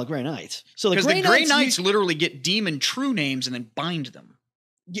Templars? No, Grey Knights. So the Grey Knights literally get demon true names and then bind them.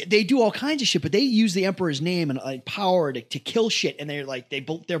 Yeah, they do all kinds of shit, but they use the Emperor's name and power to kill shit, and they're like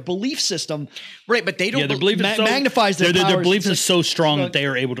their belief system, right? But they don't. Yeah, their belief magnifies their belief is so strong that they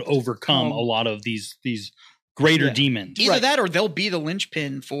are able to overcome a lot of these greater demons. Either that, or they'll be the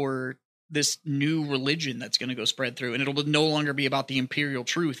linchpin for this new religion that's going to go spread through, and it'll no longer be about the imperial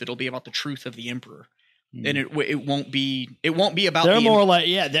truth. It'll be about the truth of the Emperor. And it won't be about. They're more like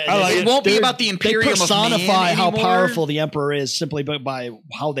it won't be about the Imperium. They personify of man how powerful the Emperor is simply by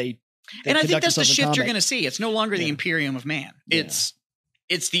how they and I think that's the shift you're going to see. It's no longer the Imperium of man. It's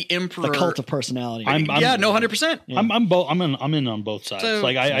the Emperor. The cult of personality. 100%. I'm in on both sides. So,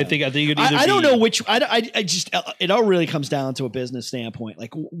 I think it either I don't know which. I just it all really comes down to a business standpoint.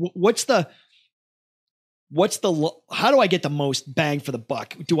 Like what's the how do I get the most bang for the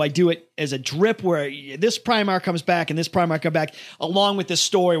buck? Do I do it as a drip where this Primarch comes back and this Primarch come back along with this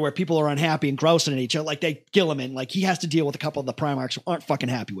story where people are unhappy and grousing at each other? Like Gilliman, like he has to deal with a couple of the Primarchs who aren't fucking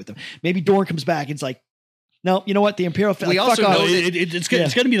happy with him. Maybe Dorn comes back and it's like, no, you know what? The Imperial. We also know it's going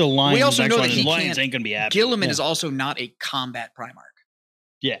to be the Lions. We also know that Lions ain't going to be happy. Gilliman is also not a combat Primarch.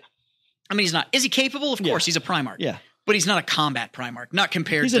 Yeah. I mean, he's not. Is he capable? Of course, he's a Primarch. Yeah. But he's not a combat Primarch. Not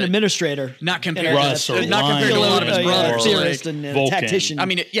compared He's to... an administrator. Not compared Russ to... or Not compared to a lot of his brothers. Theorist and tactician. I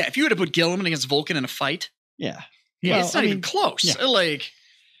mean, yeah, if you were to put Gilliman against Vulcan in a fight... Yeah. It's not even close. Yeah. Like...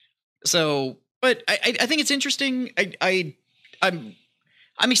 So... But I think it's interesting. I'm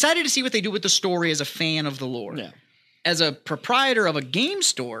excited to see what they do with the story as a fan of the lore. Yeah. As a proprietor of a game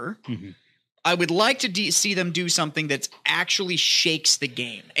store... Mm-hmm. I would like to see them do something that actually shakes the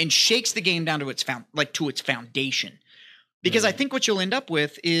game and shakes the game down to its foundation. Because I think what you'll end up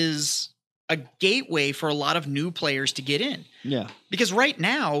with is a gateway for a lot of new players to get in. Yeah. Because right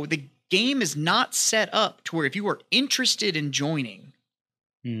now the game is not set up to where if you are interested in joining,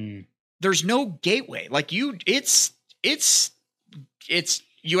 there's no gateway. Like you have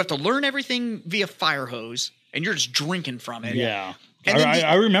to learn everything via fire hose and you're just drinking from it. Yeah. And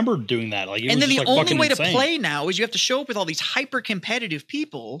I remember doing that. Like, and then the only way to play now is you have to show up with all these hyper competitive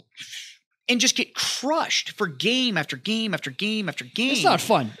people and just get crushed for game after game after game after game. It's not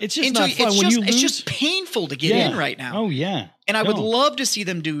fun. It's just not fun when you lose. It's just painful to get in right now. Oh yeah. And I would love to see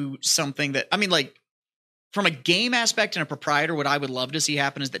them do something that, I mean, like from a game aspect and a proprietor, what I would love to see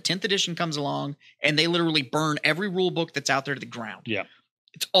happen is that 10th edition comes along and they literally burn every rule book that's out there to the ground. Yeah.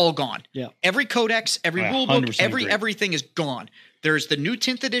 It's all gone. Yeah. Every codex, every rule book, everything is gone. There's the new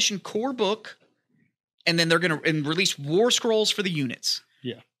 10th edition core book, and then they're going to release war scrolls for the units.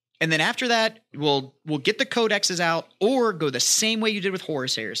 Yeah. And then after that, we'll get the codexes out or go the same way you did with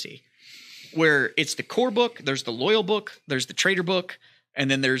Horus Heresy, where it's the core book, there's the loyal book, there's the traitor book, and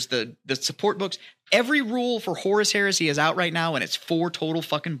then there's the support books. Every rule for Horus Heresy is out right now, and it's 4 total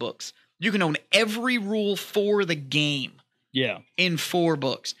fucking books. You can own every rule for the game. Yeah. In 4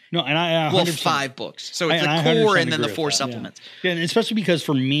 books. No, and I 5 books. So it's the core and then the 4 supplements. Yeah, and especially because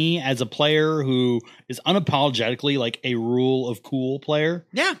for me as a player who is unapologetically like a rule of cool player.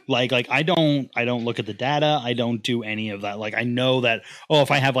 Yeah. Like I don't look at the data. I don't do any of that. Like I know that if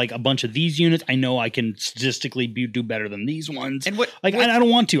I have like a bunch of these units, I know I can statistically do better than these ones. And I don't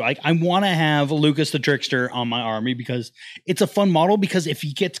want to. I want to have Lucas the Trickster on my army because it's a fun model because if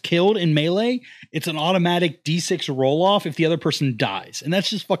he gets killed in melee, it's an automatic D6 roll off if the other person dies, and that's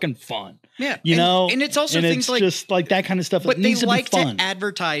just fucking fun. Yeah, you know, and it's also things like just like that kind of stuff. But it needs they like to be fun. to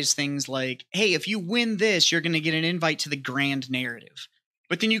advertise things like, "Hey, if you win this, you're going to get an invite to the grand narrative."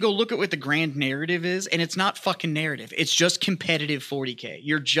 But then you go look at what the grand narrative is, and it's not fucking narrative. It's just competitive 40K.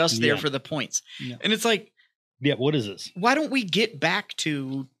 You're just there for the points, and it's like, what is this? Why don't we get back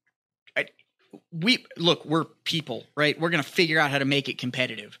to? We're people, right? We're going to figure out how to make it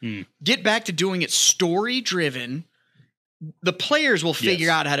competitive. Get back to doing it story driven. The players will figure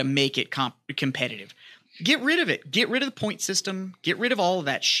out how to make it competitive. Get rid of it. Get rid of the point system. Get rid of all of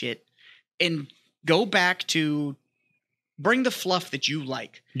that shit and go back to bring the fluff that you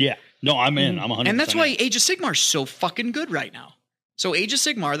like. Yeah. No, I'm in. I'm 100%. And that's why Age of Sigmar is so fucking good right now. So Age of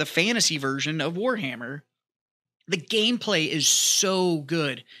Sigmar, the fantasy version of Warhammer, the gameplay is so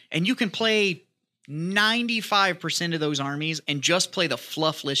good. And you can play 95% of those armies and just play the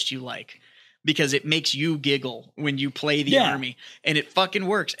fluff list you like. Because it makes you giggle when you play the army. And it fucking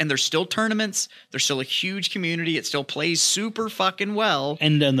works. And there's still tournaments. There's still a huge community. It still plays super fucking well.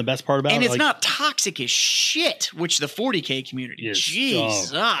 And then the best part about it, it's not toxic as shit, which the 40K community is.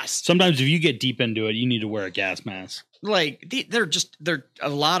 Jesus. Sometimes if you get deep into it, you need to wear a gas mask. Like, they're a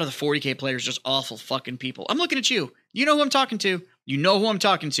lot of the 40K players just awful fucking people. I'm looking at you. You know who I'm talking to. You know who I'm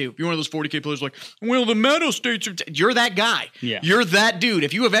talking to. If you're one of those 40K players like, well, the meta states are... You're that guy. Yeah. You're that dude.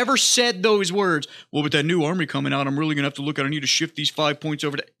 If you have ever said those words, well, with that new army coming out, I'm really going to have to look at it. I need to shift these 5 points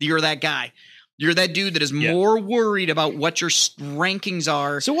over to... You're that guy. You're that dude that is more worried about what your rankings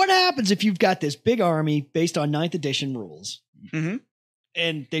are. So what happens if you've got this big army based on 9th edition rules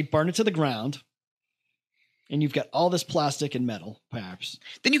and they burn it to the ground and you've got all this plastic and metal, perhaps?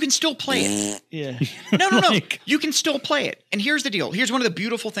 Then you can still play it. Yeah. No. You can still play it. And here's the deal. Here's one of the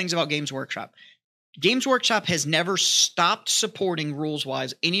beautiful things about Games Workshop. Games Workshop has never stopped supporting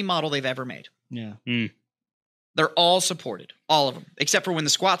rules-wise any model they've ever made. Yeah. They're all supported. All of them. Except for when the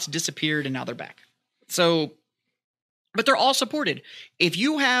squats disappeared and now they're back. So, but they're all supported. If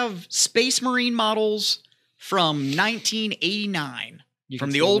you have Space Marine models from 1989,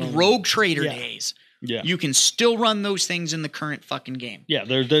 from the old Rogue Trader days, Yeah. you can still run those things in the current fucking game. Yeah,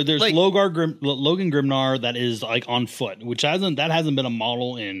 there's Like- Logan Grimnar that is like on foot, which hasn't been a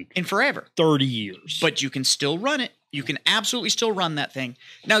model in forever. 30 years. But you can still run it. You can absolutely still run that thing.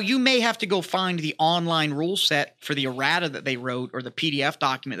 Now, you may have to go find the online rule set for the errata that they wrote or the PDF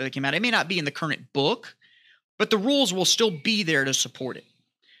document that came out. It may not be in the current book, but the rules will still be there to support it.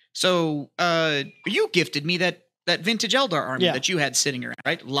 So you gifted me that vintage Eldar army that you had sitting around,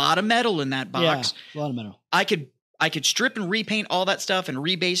 right? A lot of metal in that box. Yeah, a lot of metal. I could strip and repaint all that stuff and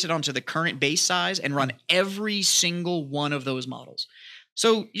rebase it onto the current base size and run every single one of those models.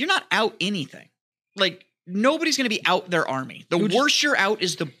 So you're not out anything. Like, nobody's going to be out their army. The worst you're out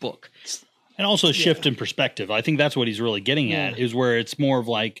is the book. And also a shift in perspective. I think that's what he's really getting at, is where it's more of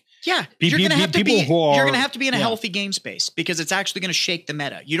like, you're going to have to be in a healthy game space because it's actually going to shake the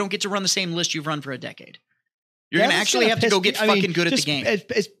meta. You don't get to run the same list you've run for a decade. You're going to actually have to go get fucking good at the game.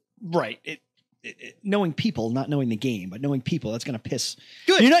 Right. Knowing people, not knowing the game, but knowing people, that's going to piss.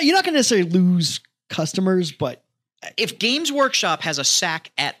 Good. You're not going to necessarily lose customers, but if Games Workshop has a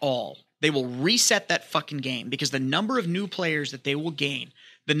sack at all, they will reset that fucking game because the number of new players that they will gain,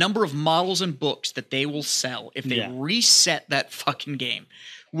 the number of models and books that they will sell if they reset that fucking game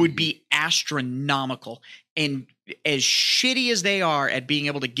would be astronomical. And as shitty as they are at being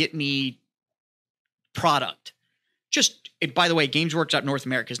able to get me product, by the way, Games Workshop North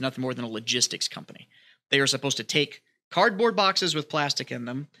America is nothing more than a logistics company. They are supposed to take cardboard boxes with plastic in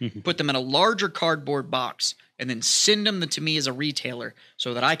them, put them in a larger cardboard box, and then send them to me as a retailer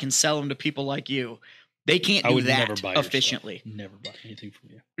so that I can sell them to people like you. They can't do that efficiently. Never buy anything from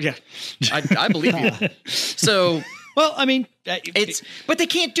you. Yeah, I believe you. So, well, I mean, but they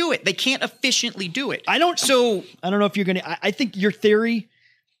can't do it. They can't efficiently do it. I don't know if you're going to. I think your theory.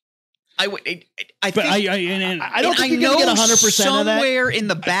 I don't think you're going to get 100% of that. Somewhere in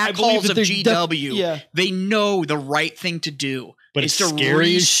the back halls of GW, they know the right thing to do. But it's to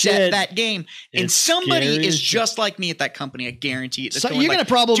reset that game. And somebody is just like me at that company. I guarantee it. So you're going to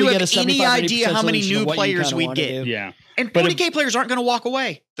probably get a 75%. Any idea how many new players we get? Yeah. And 40K players aren't going to walk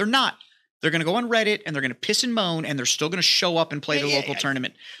away. They're not. They're going to go on Reddit and they're going to piss and moan and they're still going to show up and play the local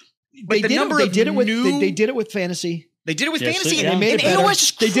tournament. But they did it with Fantasy. They did it with Fantasy, and they made it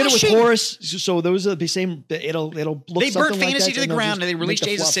AOS. They did it with Horus, so those are the same. It'll look. They burnt Fantasy like that, to the ground, and they released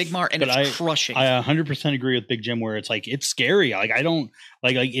Days of Sigmar, and it's crushing. I 100% agree with Big Jim, where it's like it's scary. Like I don't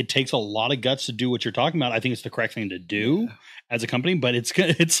like it takes a lot of guts to do what you're talking about. I think it's the correct thing to do as a company, but it's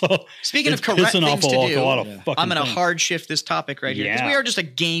speaking of correct things to do. I'm going to things. hard shift this topic right here because we are just a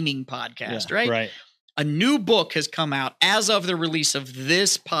gaming podcast, right? Right. A new book has come out as of the release of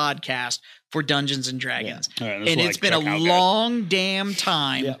this podcast for Dungeons and Dragons. Right, and it's been a long damn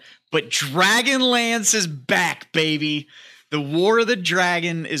time, but Dragonlance is back, baby. The War of the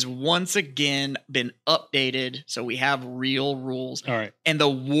Dragon is once again been updated, so we have real rules. All right. And the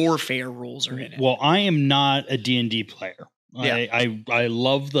warfare rules are in it. Well, I am not a D&D player. I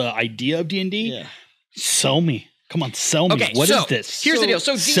love the idea of D&D. Yeah. Sell me. Come on, sell me. Okay, What is this? Here's the deal.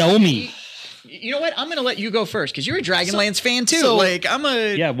 So sell me. You know what? I'm going to let you go first because you're a Dragonlance fan too. So, what is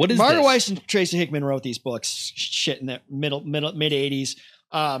Margaret this? Weiss and Tracy Hickman wrote these books in the mid 80s.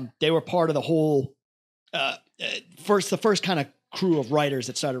 They were part of the whole the first kind of crew of writers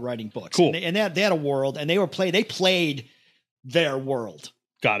that started writing books. Cool. And they had a world, and they played their world.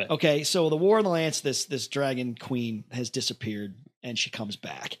 Got it. Okay, so the War of the Lance, this dragon queen has disappeared, and she comes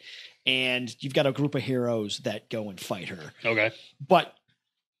back, and you've got a group of heroes that go and fight her. Okay, but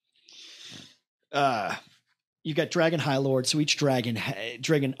you've got Dragon High Lord, so each dragon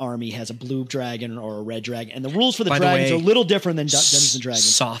army has a blue dragon or a red dragon, and the rules for the dragons are a little different than Dungeons and Dragons.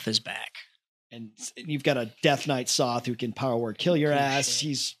 Soth is back. And you've got a Death Knight Soth who can power word kill your ass.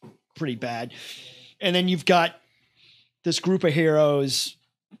 He's pretty bad. And then you've got this group of heroes,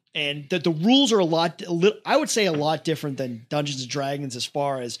 and the rules are I would say a lot different than Dungeons and Dragons as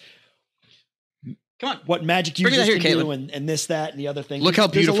far as what magic users can do and this, that, and the other thing. Look how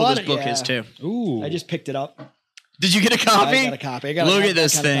beautiful this book is too. Ooh. I just picked it up. Did you get a copy? I got a copy. Look at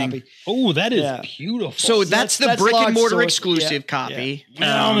this thing. Oh, that is beautiful. So that's the brick and mortar exclusive copy.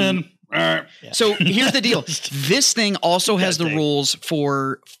 So here's the deal. This thing also has the rules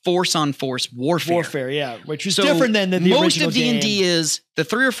for force on force warfare. Which is different than the most original of D&D game. is the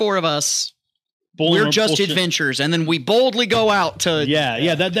 3 or 4 of us. We're just adventurers, and then we boldly go out to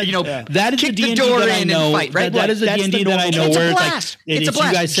that is kick the the door in and fight. Right, that is the D&D that I know. It's where a blast. It's a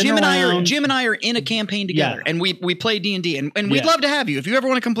blast. Jim and I are in a campaign together, and we play D&D, and we'd love to have you if you ever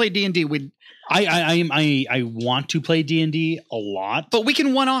want to come play D&D. I want to play D&D a lot, but we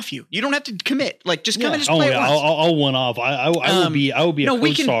can one off you. You don't have to commit. Like just come and just play it once. I'll one off. I will be a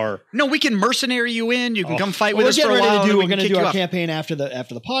co-star. We can mercenary you in. You can come fight with us for a while. We're going to do our campaign after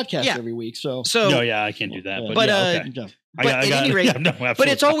the podcast every week. So no, I can't do that. But at any rate, but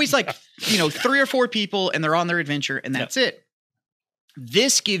it's always like 3 or 4 people and they're on their adventure and that's it.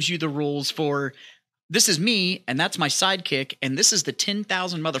 This gives you the rules for. This is me, and that's my sidekick, and this is the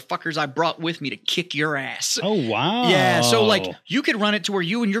 10,000 motherfuckers I brought with me to kick your ass. Oh, wow. Yeah, so, like, you could run it to where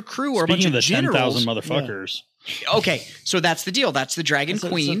you and your crew are a bunch of generals. Speaking of the 10,000 motherfuckers. Yeah. Okay, so that's the deal. That's the Dragon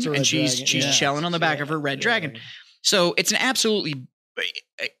Queen, and she's chilling on the back of her red dragon. So it's an absolutely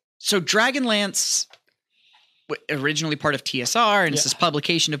 – so Dragonlance, originally part of TSR, and it's this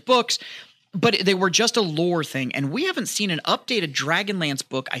publication of books – but they were just a lore thing, and we haven't seen an updated Dragonlance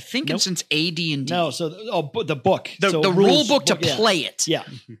book, I think, since AD&D. No, so the book. The rule book to play it. Yeah.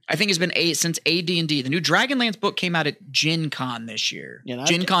 I think it's been since AD&D. The new Dragonlance book came out at Gen Con this year. Yeah,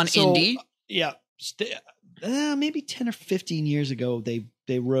 Gen Con Indy. Yeah. Maybe 10 or 15 years ago,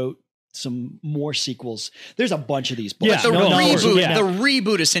 they wrote some more sequels. There's a bunch of these books. Yeah, the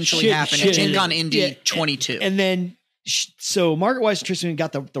reboot essentially happened at Gen Con Indy 22. And then... So Margaret Weiss and Tristan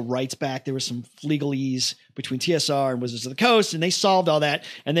got the rights back. There was some legalese between TSR and Wizards of the Coast, and they solved all that.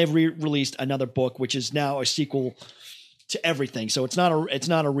 And they've released another book, which is now a sequel to everything. So it's not a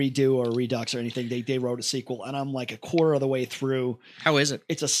redo or a redux or anything. They wrote a sequel, and I'm like a quarter of the way through. How is it?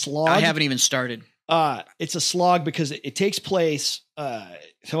 It's a slog. I haven't even started. It's a slog because it takes place. But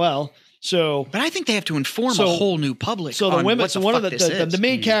I think they have to inform a whole new public. So the women. So one of the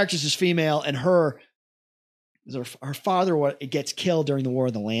main characters is female, and her father gets killed during the War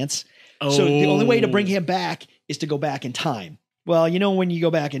of the Lance. So the only way to bring him back is to go back in time. Well, when you go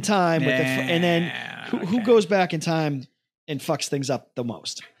back in time and then who goes back in time and fucks things up the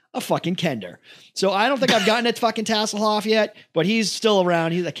most? A fucking Kender. So I don't think I've gotten it fucking Tasselhoff yet, but he's still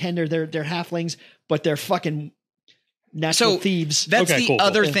around. He's a Kender. They're halflings, but they're fucking natural thieves. That's the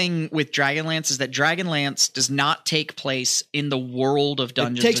other thing with Dragonlance is that Dragonlance does not take place in the world of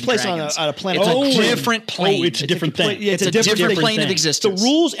Dungeons and Dragons. It takes place on a planet. It's a different plane. It's a different thing. It's a different plane of existence. The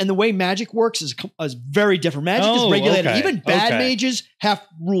rules and the way magic works is very different. Magic is regulated. Okay. Even bad mages have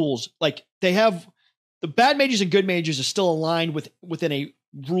rules. Like they have the bad mages and good mages are still aligned within a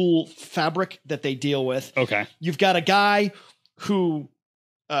rule fabric that they deal with. Okay. You've got a guy who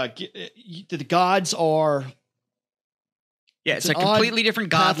the gods are. Yeah, it's a completely different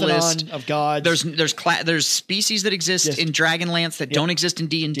god list of gods. There's species that exist in Dragonlance that don't exist in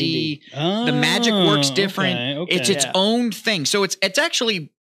D&D. The magic works different. Okay. It's its own thing. So it's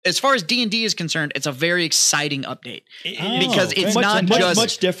actually, as far as D&D is concerned, it's a very exciting update because it's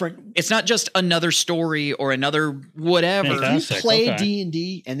much different. It's not just another story or another whatever. Fantastic. If you played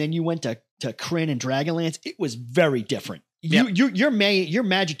D&D and then you went to Kryn and Dragonlance, it was very different. Your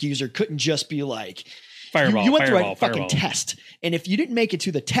magic user couldn't just be like. Fireball, you went through a fucking test. And if you didn't make it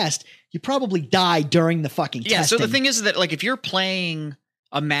to the test, you probably died during the fucking testing. Yeah, so the thing is that like if you're playing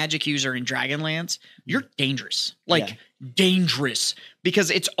a magic user in Dragonlance, you're dangerous. Dangerous.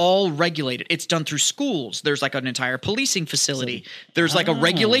 Because it's all regulated. It's done through schools. There's like an entire policing facility. There's like a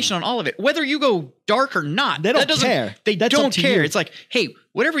regulation on all of it. Whether you go dark or not. They don't care. They don't care. It's like, hey,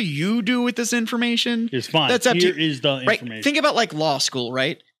 whatever you do with this information is fine. That's up to you. Here is the information. Right? Think about like law school,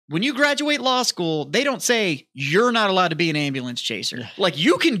 right? When you graduate law school, they don't say you're not allowed to be an ambulance chaser. Yeah. Like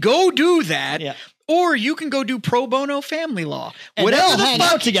you can go do that, or you can go do pro bono family law. And whatever the hang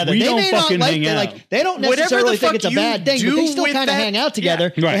out together. They may not like it. Like they don't necessarily think it's a bad thing, but they still kind of hang out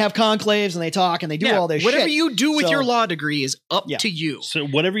together. Yeah. Right. They have conclaves and they talk and they do all their shit. Whatever you do with your law degree is up to you. So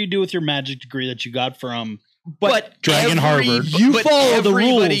whatever you do with your magic degree that you got from. But Dragon Harvard, you follow the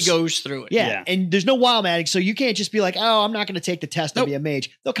rules. Everybody goes through it. Yeah, and there's no wild magic, so you can't just be like, "Oh, I'm not going to take the test to be a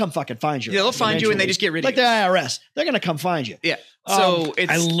mage." They'll come fucking find you. Yeah, they'll find you and they just get rid of you. Like the IRS, they're going to come find you. Yeah. So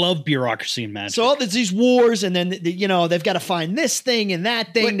I love bureaucracy and magic. So there's these wars, and then they've got to find this thing and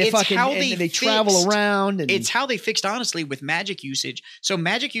that thing. They travel around. And it's how they fixed, honestly, with magic usage. So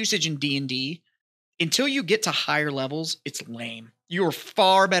magic usage in D&D, until you get to higher levels, it's lame. You're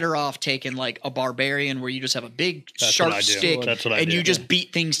far better off taking like a barbarian where you just have a big sharp stick and you just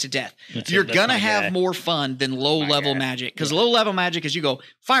beat things to death. You're going to have more fun than low level magic, because low level magic is you go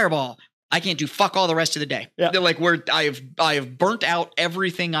fireball. I can't do fuck all the rest of the day. Yeah. They're like where I have burnt out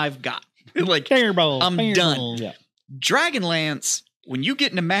everything I've got. Like fireball, I'm done. Yeah. Dragonlance, when you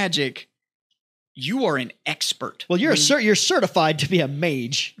get into magic, you are an expert. Well, you're you're certified to be a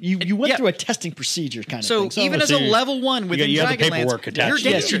mage. You went through a testing procedure kind of thing. So even as a level 1 within you have the Dragonlance, paperwork attached. you're to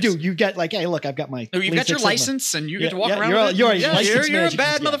it. dangerous. Yes, you do. You get like, hey, look, I've got my. You've got your license, and you get to walk around. You're a you're a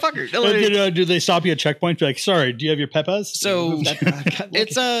bad motherfucker. Do they stop you at checkpoints? Be like, sorry, do you have your Pepas?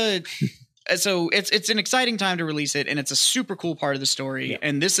 So it's an exciting time to release it, and it's a super cool part of the story.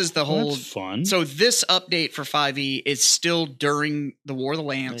 And this is the whole fun. So this update for 5e is still during the War of the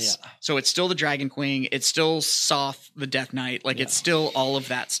Lance. So it's still the Dragon Queen. It's still Soth the Death Knight. Like it's still all of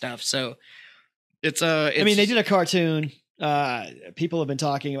that stuff. So it's I mean, they did a cartoon. People have been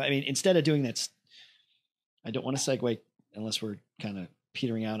talking about. I mean, instead of doing that, I don't want to segue unless we're kind of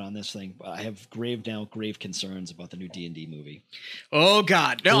petering out on this thing. I have grave concerns about the new D&D movie. Oh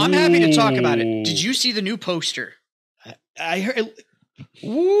God. No, I'm happy to talk about it. Did you see the new poster? I heard.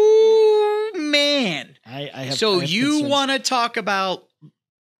 Ooh, man. I have. So you want to talk about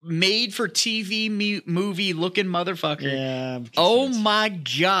made for TV movie looking motherfucker? Yeah. Oh my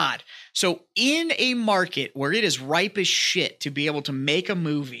God. So in a market where it is ripe as shit to be able to make a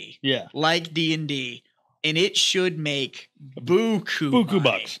movie like D&D, and it should make buku money,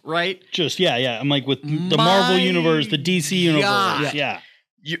 bucks, right? Just I'm like with the Marvel universe, the DC universe,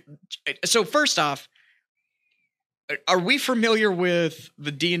 So first off, are we familiar with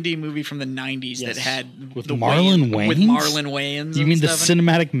the D&D movie from the 90s that had with Marlon Wayans? With Marlon Wayans, you mean the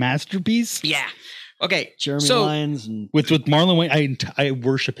cinematic masterpiece? Yeah. Okay. Jeremy Lyons and with Marlon Wayans, I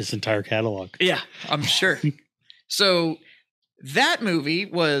worship his entire catalog. Yeah, I'm sure. So. That movie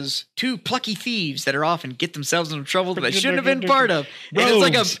was two plucky thieves that are off and get themselves into trouble that they shouldn't have been part of.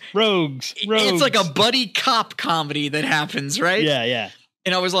 Rogues. It's like a buddy cop comedy that happens, right? Yeah.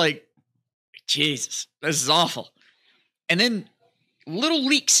 And I was like, Jesus, this is awful. And then little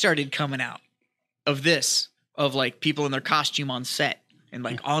leaks started coming out of this, of like people in their costume on set and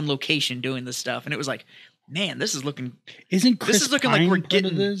like on location doing this stuff. And it was like, man, this is looking. Chris looking Pine like we're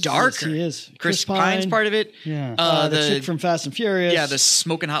getting darker. Yes, he is. Chris Pine's part of it. Yeah. The chick from Fast and Furious. Yeah, the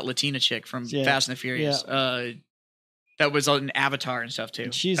smoking hot Latina chick from Fast and the Furious. Yeah. That was on Avatar and stuff too.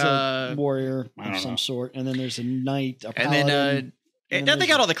 And she's a warrior of some sort, and then there's a knight, a paladin. And then they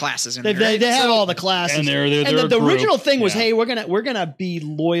got all the classes in there. They have all the classes. And the original thing was, hey, we're gonna be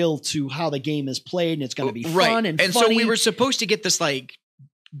loyal to how the game is played, and it's gonna be fun and funny. So we were supposed to get this like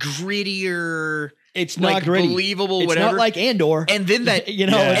grittier. It's not like gritty. Believable, it's whatever. Not like Andor. And then that,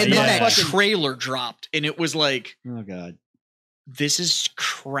 that trailer dropped, and it was like, oh God, this is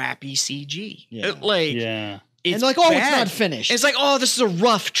crappy CG. It's and like, bad. It's not finished. It's like, this is a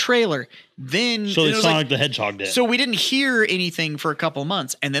rough trailer. Then so it's Sonic the Hedgehog did. So we didn't hear anything for a couple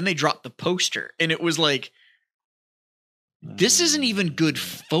months, and then they dropped the poster, and it was like, this isn't even good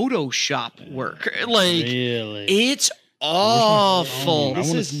Photoshop work. Like, really? It's awful.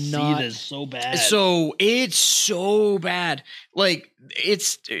 This is not this so bad. So it's so bad. Like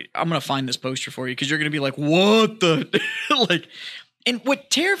I'm gonna find this poster for you because you're gonna be like, what the like. And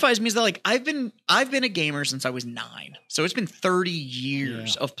what terrifies me is that like I've been a gamer since I was 9, so it's been 30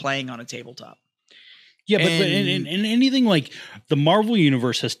 years of playing on a tabletop. Yeah, but in anything like the Marvel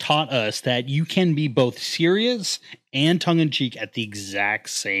universe has taught us that you can be both serious and tongue-in-cheek at the exact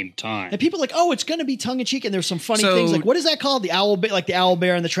same time. And people are like, it's going to be tongue-in-cheek, and there's some funny things. Like, what is that called? The owl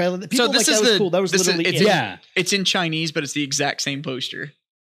bear in the trailer. People that was cool. That was literally it. It's in Chinese, but it's the exact same poster.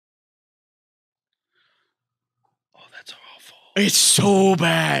 Oh, that's awful. It's so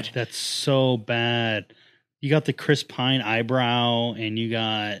bad. That's so bad. You got the Chris Pine eyebrow, and you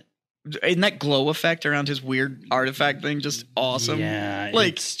got... Isn't that glow effect around his weird artifact thing just awesome? Yeah.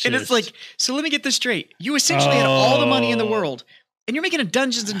 It's like, so let me get this straight. You essentially had all the money in the world, and you're making a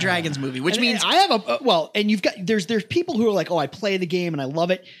Dungeons and Dragons movie, which means I have and you've got, there's people who are like, I play the game and I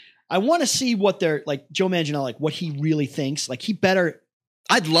love it. I want to see what they're like, Joe Manganiello, like what he really thinks. Like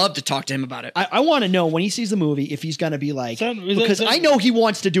I'd love to talk to him about it. I want to know when he sees the movie, if he's going to be like, because I know he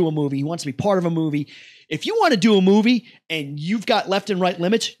wants to do a movie. He wants to be part of a movie. If you want to do a movie and you've got left and right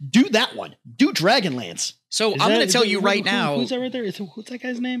limits, do that one. Do Dragonlance. So I'm going to tell you right now. Who's that right there? What's that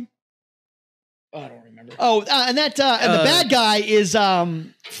guy's name? Oh, I don't remember. And the bad guy is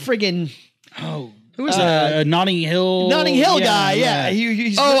friggin'. Who is that? Notting Hill guy. Yeah.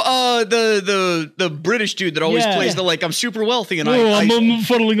 The British dude that always plays the like I'm super wealthy and I'm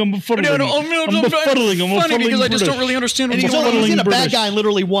befuddling. I'm funny because I just don't really understand. And he's in a bad guy and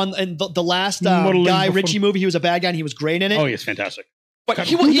literally won. And the last Guy Ritchie movie, he was a bad guy and he was great in it. Oh, he's fantastic. But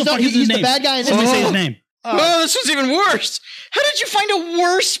he's the bad guy. Let me say his name. This was even worse. How did you find a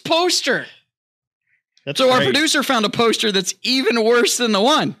worse poster? Our producer found a poster that's even worse than the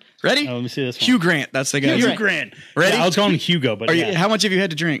one. Ready? Let me see this one. Hugh Grant. That's the guy. Hugh Grant. Ready? Yeah, I was calling him Hugo, but how much have you had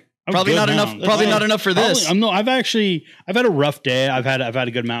to drink? Probably not enough. Probably not enough for this. I've had a rough day. I've had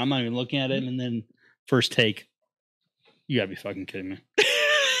a good amount. I'm not even looking at it, and then first take. You gotta be fucking kidding me.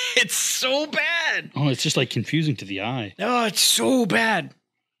 It's so bad. Oh, it's just like confusing to the eye. Oh, it's so bad.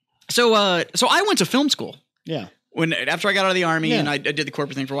 So I went to film school. Yeah. After I got out of the army and I did the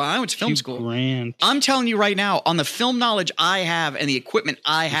corporate thing for a while, I went to film school. Grant. I'm telling you right now, on the film knowledge I have and the equipment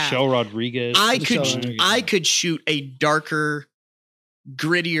I have, Michelle Rodriguez. I could shoot a darker,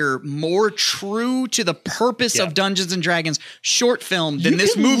 grittier, more true to the purpose of Dungeons and Dragons short film than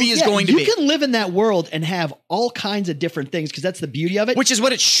this movie is going to be. You can live in that world and have all kinds of different things because that's the beauty of it. Which is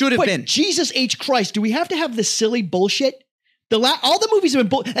what it should have been. Jesus H. Christ, do we have to have this silly bullshit? All the movies have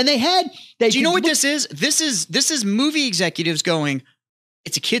been and do you know what this is? This is movie executives going,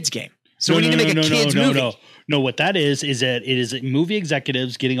 it's a kid's game. So we need to make a kid's movie. No, what that is that it is movie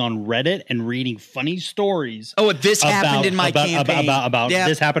executives getting on Reddit and reading funny stories. Oh, this happened in my campaign.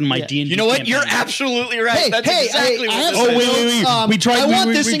 This happened in my D&D You know what? campaign. You're absolutely right. That's exactly what this is. Wait. I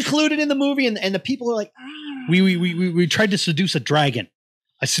want this included in the movie, and the people are like, we tried to seduce a dragon.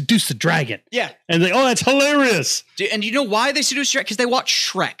 I seduced the dragon. Yeah. And that's hilarious. And you know why they seduced Shrek? Because they watched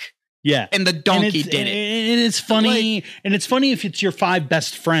Shrek. Yeah. And the donkey did it. And it's funny. And it's funny if it's your 5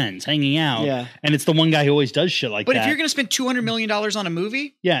 best friends hanging out. Yeah. And it's the one guy who always does shit like that. But if that. you're going to spend $200 million on a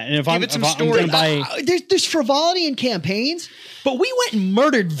movie. Yeah. And if I'm going to buy. There's frivolity in campaigns, but we went and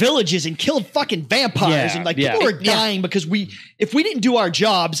murdered villages and killed fucking vampires. And people are dying because if we didn't do our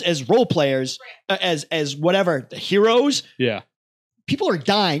jobs as role players, as whatever, the heroes. Yeah. People are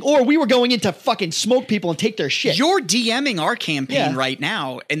dying, or we were going in to fucking smoke people and take their shit. You're DMing our campaign right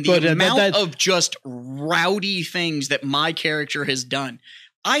now, and the amount of just rowdy things that my character has done.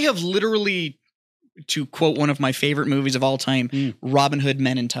 I have literally, to quote one of my favorite movies of all time, Robin Hood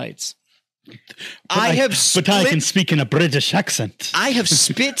Men in Tights. I can speak in a British accent. I have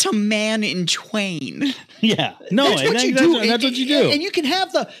spit a man in twain. Yeah. No, that's what you do. That's what you do. And you can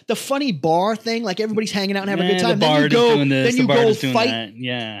have the funny bar thing, like everybody's hanging out and having a good time. The bard is doing this. Then you go fight. That.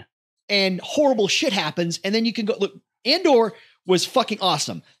 Yeah. And horrible shit happens. And then you can go, look, Andor was fucking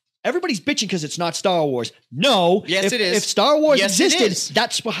awesome. Everybody's bitching because it's not Star Wars. No. Yes, it is. If Star Wars existed,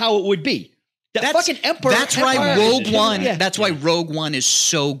 that's how it would be. That's fucking Emperor. That's why Rogue One. Yeah. That's why Rogue One is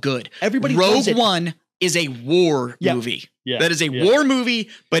so good. Everybody Rogue One is a war movie. Yeah. That is a war movie,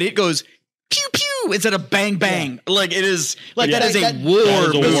 but it goes pew pew instead of bang bang. Yeah. Like it is. Like that is a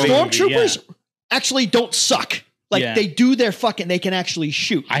war movie. The stormtroopers actually don't suck. Like they do their fucking. They can actually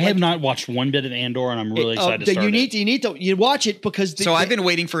shoot. I have not watched one bit of Andor, and I'm really excited to start it. You need to watch it because. I've been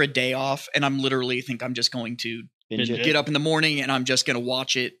waiting for a day off, and I'm literally I'm just going to get up in the morning, and I'm just going to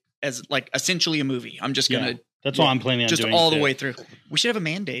watch it as like essentially a movie. I'm just going to. That's what I'm planning on just doing. Just all the way through. We should have a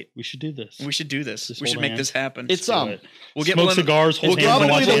mandate. We should do this. We should make this happen. It's We'll get smoke cigars. We'll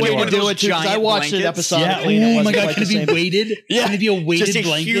probably the way to do it too. Because I watched an episode. Yeah. Oh my god! Can it be weighted? Yeah. Can it be a weighted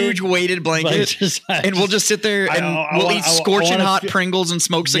blanket? Huge weighted blanket. And we'll just sit there and we'll eat scorching hot Pringles and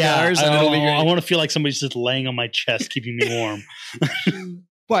smoke cigars. And it'll be great. I want to feel like somebody's just laying on my chest, keeping me warm.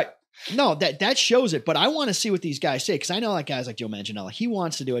 But. No, that shows it. But I want to see what these guys say because I know like guys like Joe Manganiello. He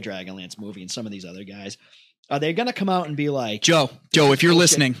wants to do a Dragonlance movie, and some of these other guys. Are they going to come out and be like, Joe, if you're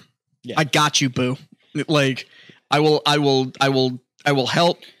listening, I got you, boo. Like, I will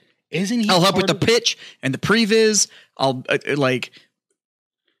help. I'll help with the pitch and the previs. I'll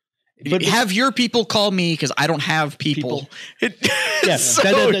have your people call me because I don't have people. Yes,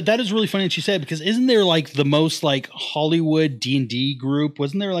 that is really funny that you said because isn't there like the most like Hollywood D&D group?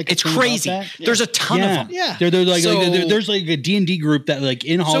 Wasn't there like it's crazy? There's a ton of them. Yeah, there's like a D&D group that like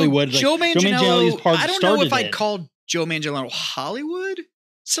in Hollywood. Joe Manganiello is part. I don't know if I'd call Joe Manganiello Hollywood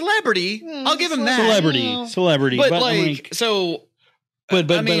celebrity. I'll give him that celebrity, but like so. But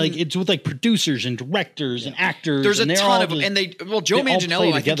like it's with like producers and directors and actors. There's a ton of them, and Joe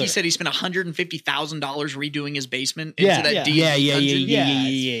Manganiello. I think he said he spent $150,000 redoing his basement into that dungeon.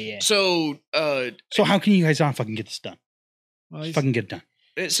 Yeah. So how can you guys not fucking get this done? Well, fucking get it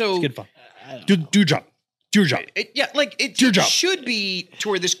done. So it's good fun. Do your job. Do your job. It should be to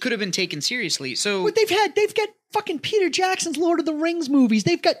where this could have been taken seriously. So but they've got fucking Peter Jackson's Lord of the Rings movies.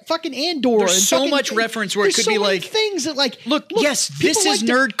 They've got fucking Andor. There's so much reference where it could be like things that like look yes, this is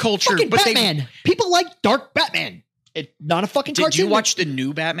nerd culture. But Batman. People like dark Batman. Not a fucking cartoon. Did you watch the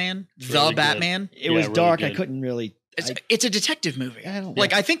new Batman? The Batman? It was dark. Good. I couldn't really. It's a detective movie.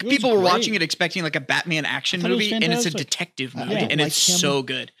 I think people were watching it expecting like a Batman action movie, and it's a detective movie, and it's so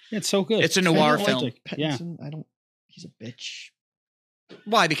good. It's so good. It's a noir film. He's a bitch.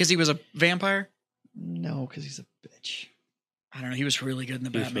 Why? Because he was a vampire? No, because he's a bitch. I don't know. He was really good in the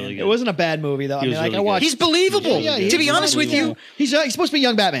Batman. really good. It wasn't a bad movie though. I mean, like I watched. He's believable. To be honest with you, he's supposed to be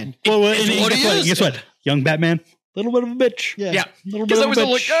young Batman. Well, Guess what? Young Batman, little bit of a bitch. Yeah. Little bit Because of I a was all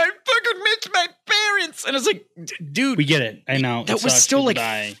bitch. like, I fucking miss my parents. And I was like, dude. We get it. I know. That was still like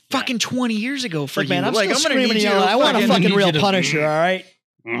fucking 20 years ago for Like, man, you. I'm like, still I'm gonna screaming need and you. yelling. I want a fucking need real you to- Punisher. All right.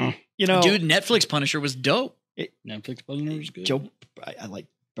 You know, Dude, Netflix Punisher was dope. Netflix Punisher was good. Joe, I like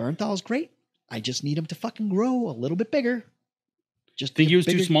Bernthal's great. I just need him to fucking grow a little bit bigger. Just Think be he was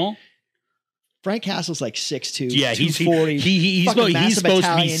bigger. too small? Frank Castle's like 6'2". Yeah, he's 240. he's fucking he's supposed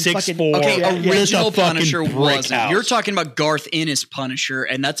to be Italian, 6'4". Okay, Yeah, yeah. original Just a fucking Punisher brick wasn't. house. You're talking about Garth Ennis Punisher,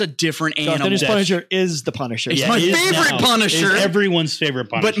 and that's a different animal. Dennis Punisher is the Punisher. It's my it is favorite now. Punisher. It's everyone's favorite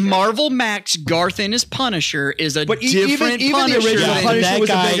Punisher. But Marvel Max Garth Ennis Punisher is a But different even the Punisher. original than- Punisher that was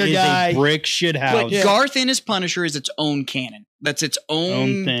a guy bigger is guy. a brick shit house. But Garth Ennis Punisher is its own canon. That's its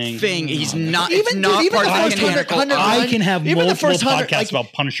own thing. thing. He's not. Even- it's not dude, even part the of first the canonical. 100 I can have even the multiple first 100 podcasts like,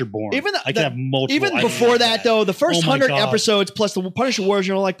 about Punisher Born. even I can have multiple. Even I before love that, though, the first Oh my 100 God. episodes plus the Punisher Wars,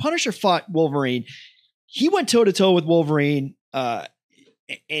 you know, like Punisher fought Wolverine. He went toe to toe with Wolverine,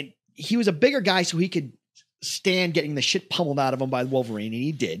 and he was a bigger guy, so he could stand getting the shit pummeled out of him by Wolverine, and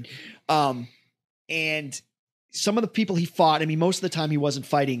he did. And some of the people he fought, I mean, most of the time he wasn't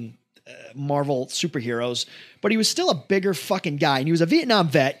fighting Marvel superheroes, but he was still a bigger fucking guy, and he was a Vietnam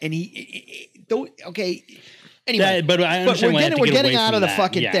vet, and okay. Anyway, but I understand why I have to we're get getting away out from of the that.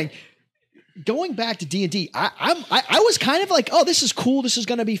 fucking Yeah. thing. Going back to D&D, I was kind of like, oh, this is cool. This is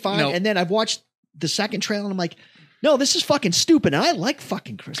going to be fine. No. And then I've watched the second trailer and I'm like, no, this is fucking stupid. And I like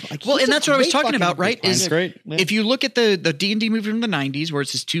fucking Chris. Like, Well, he's and a that's what I was great talking fucking- about, right? That's Is great. Yeah. if you look at the D&D movie from the 90s where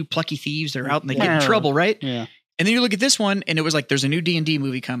it's these two plucky thieves, they're out and they get in trouble, right? Yeah. And then you look at this one and it was like, there's a new D&D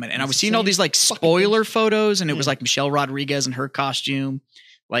movie coming. And I was seeing all Same these like fucking spoiler photos and it was Yeah. like Michelle Rodriguez in her costume.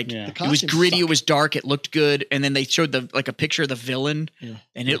 Like Yeah. The it was costumes gritty, suck. it was dark, it looked good. And then they showed a picture of the villain Yeah.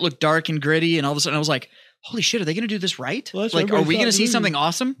 and it looked dark and gritty. And all of a sudden I was like, holy shit, are they going to do this right? Well, that's what Like, are everybody we going to thought. see something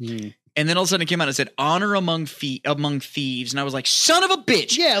awesome? Mm. And then all of a sudden it came out and it said honor among thieves. And I was like, son of a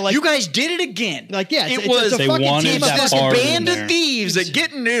bitch. Yeah, like- you guys did it again. Like, yeah, It was- a They fucking wanted team It's of that this bar in band there. of thieves that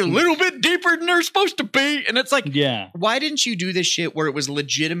get in there a little bit deeper than they're supposed to be. And it's like, Yeah. why didn't you do this shit where it was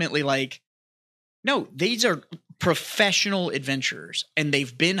legitimately like, no, these are professional adventurers and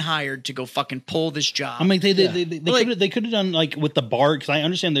they've been hired to go fucking pull this job. I mean, they Like- could have done like with the bard, because I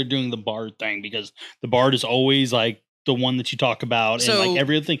understand they're doing the bard thing because the bard is always like the one that you talk about So- and like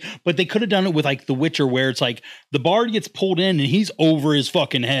everything. But they could have done it with like The Witcher, where it's like the bard gets pulled in and he's over his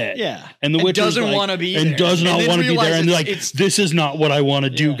fucking head. Yeah. And the And Witcher doesn't wanna be and there. does And not then want to be realize there. And they're like, it's- this is not what I want to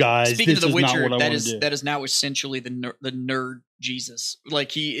do, Yeah. guys. Speaking This of The is not Witcher, what I that want is to do. that is now essentially the nerd Jesus.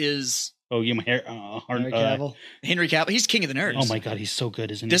 Like he is Oh, you my hair. Henry Cavill. Henry Cavill. He's king of the nerds. Oh my god, he's so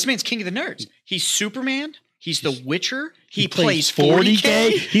good, isn't he? This man's king of the nerds. He's Superman. He's the Witcher. He plays plays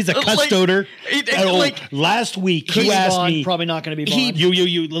 40K. He's a Like, custoder. it- like, last week, He's you asked Bond, me. probably not going to be He-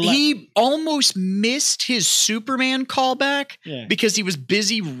 Bond. he almost missed his Superman callback Yeah. because he was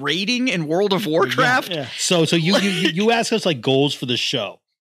busy raiding in World of Warcraft. Yeah. So you ask us like goals for the show.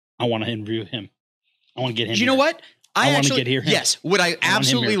 I want to interview him. I want to get him. You know here. what? I wanna actually get here. Yes, would I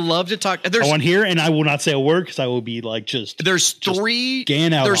absolutely here. love to talk? I There's want here, and I will not say a word because I will be like just. there's three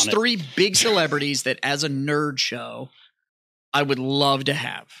gan out there's on it. three big celebrities that as a nerd show I would love to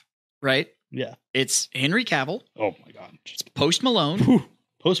have. Right? Yeah. It's Henry Cavill, Oh my god. it's Post Malone. Whew.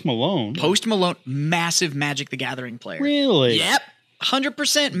 Post Malone. Post Malone, massive Magic the Gathering player. Really? Yep.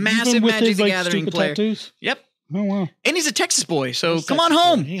 100% Even massive with Magic his, the like, Gathering stupid player. tattoos? Yep. Oh wow. And he's a Texas boy, so He's come on Texas boy.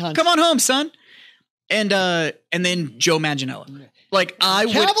 home. He hunts. Come on home, son. And then Joe Manganiello. Like I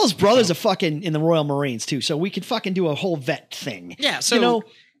would Cavill's brother's a fucking in the Royal Marines too, so we could fucking do a whole vet thing. Yeah, so you know,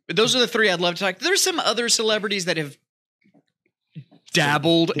 those are the three I'd love to talk. There's some other celebrities that have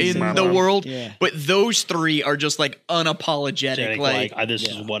dabbled in the world, yeah. but those three are just like unapologetic. Like, This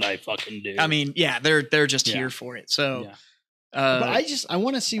is what I fucking do. I mean, yeah, they're just Yeah. here for it. So, Yeah. But I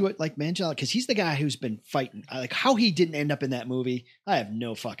want to see what like Manganiello, because he's the guy who's been fighting. Like how he didn't end up in that movie, I have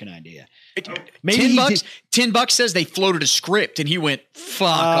no fucking idea. Maybe he $10. did- $10 says they floated a script, and he went, "Fuck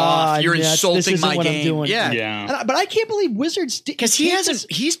off! You're yeah, this insulting isn't my what I'm game." doing. Yeah, yeah. But I can't believe Wizards did because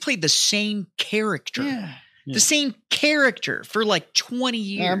he's played the same character, Yeah, the same character for like 20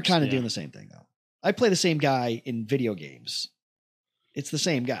 years. I'm kind of Yeah. doing the same thing though. I play the same guy in video games. It's the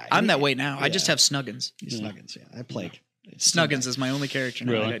same guy. I'm that way now. I Yeah. just have Snuggins. He's Snuggins. Yeah, I play. Snuggins is my only character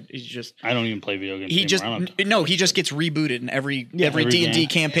now. Really? He's just I don't even play video games. he just anymore. I don't- no, he just gets rebooted in every every D&D game.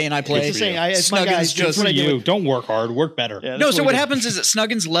 campaign I It's play. the same. It's my Snuggins guys. just- That's what I For do. you, don't work hard, work better. Yeah, No, that's so we what do. happens is that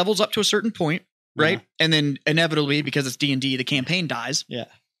Snuggins levels up to a certain point, right? And then inevitably, because it's D&D, the campaign dies. Yeah.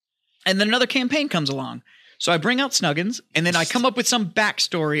 And then another campaign comes along. So I bring out Snuggins, and then I come up with some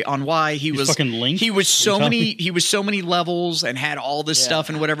backstory on why he was fucking Link. He was so many levels and had all this stuff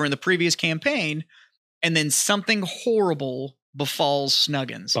and whatever in the previous campaign, and then something horrible befalls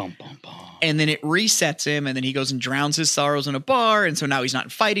Snuggins. Bum, bum, bum. And then it resets him, and then he goes and drowns his sorrows in a bar, and so now he's not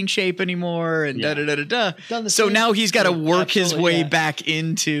in fighting shape anymore, and So now he's got to work his way back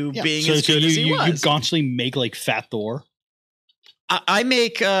into being as good as he was. You constantly make like Fat Thor. I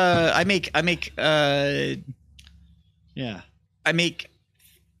make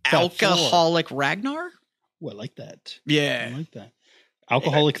alcoholic Ragnar. Oh, I like that. Yeah. I like that.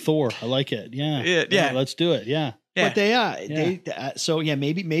 Alcoholic Thor. I like it. Yeah. Let's do it. Yeah. But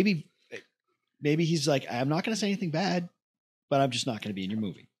maybe he's like, I'm not going to say anything bad, but I'm just not going to be in your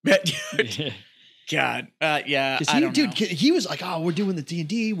movie. God. Yeah. He was like, oh, we're doing the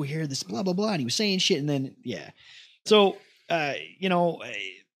D&D. We hear this blah, blah, blah. And he was saying shit. And then, So,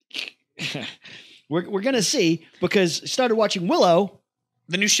 we're going to see, because I started watching Willow.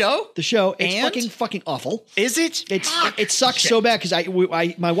 The new show? The show. It's fucking awful. Is it? It sucks so bad because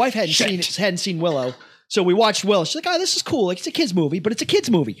my wife hadn't seen Willow. So we watched Willow. She's like, oh, this is cool. Like, it's a kid's movie, but it's a kid's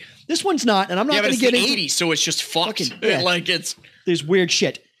movie. This one's not, and I'm not going to get into the 80s, so it's just fucked. There's weird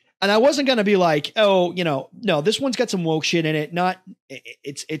shit. And I wasn't going to be like, oh, no, this one's got some woke shit in it.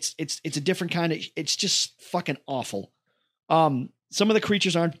 It's a different kind of, it's just fucking awful. Some of the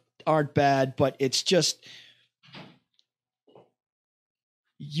creatures aren't bad, but it's just,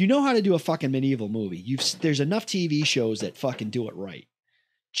 you know how to do a fucking medieval movie. There's enough TV shows that fucking do it right.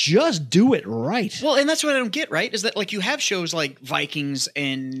 Just do it right. Well, and that's what I don't get, right? Is that like you have shows like Vikings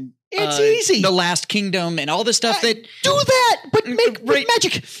and it's easy. The Last Kingdom and all this stuff that do that, but make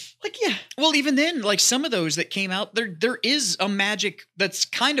magic. Like, yeah. Well, even then, like some of those that came out, there is a magic that's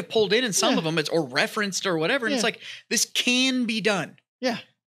kind of pulled in some of them, or referenced or whatever. And it's like, this can be done. Yeah.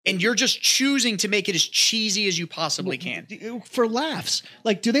 And you're just choosing to make it as cheesy as you possibly can. For laughs.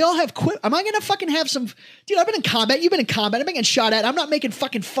 Like, do they all have quip? Am I going to fucking have some... Dude, I've been in combat. You've been in combat. I'm getting shot at. I'm not making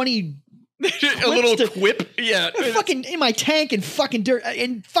fucking funny... a little quip? Yeah. Fucking in my tank and fucking dirt.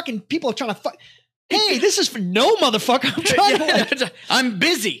 And fucking people are trying to fuck... Hey, this is for no motherfucker. I'm trying to... I'm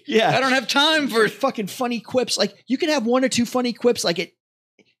busy. Yeah. I don't have time for... Fucking funny quips. Like, you can have one or two funny quips. Like, it...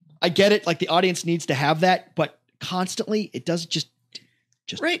 I get it. Like, the audience needs to have that. But constantly, it doesn't just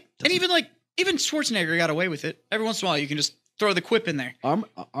right. And even Schwarzenegger got away with it. Every once in a while, you can just throw the quip in there.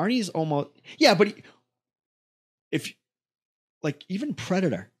 Arnie's almost, but if like even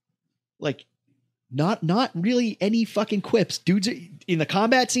Predator, like not really any fucking quips. Dudes in the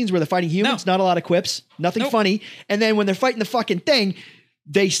combat scenes where they're fighting humans, not a lot of quips, nothing funny. And then when they're fighting the fucking thing,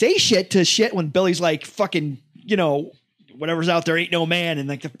 they say shit when Billy's like fucking, whatever's out there ain't no man, and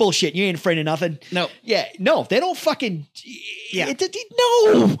like the bullshit, you ain't afraid of nothing. No. Yeah. No, they don't fucking. Yeah.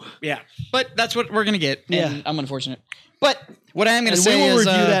 No. Yeah. But that's what we're going to get. And Yeah. I'm unfortunate. But what I am going to say we will is.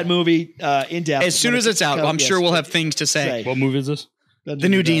 review that movie in depth. As soon as it's out, I'm sure we'll have things to say. What movie is this? The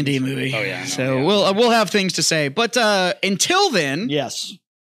new D&D movie. Oh, yeah. So we'll have things to say. But until then. Yes.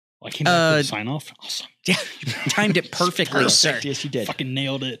 Well, I came back with a sign off. Awesome. Yeah. You timed it perfectly, sir. Yes, you did. Fucking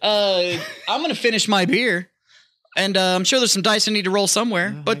nailed it. I'm going to finish my beer. And I'm sure there's some dice I need to roll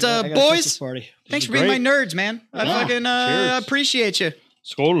somewhere. But boys, thanks for being my nerds, man. I fucking appreciate you.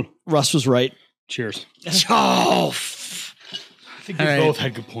 Skål. Russ was right. Cheers. Oh, I think we both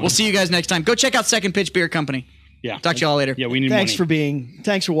had good points. We'll see you guys next time. Go check out Second Pitch Beer Company. Yeah. Talk to y'all later. Yeah, we need Thanks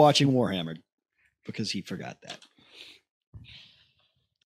money. for watching Warhammered, because he forgot that.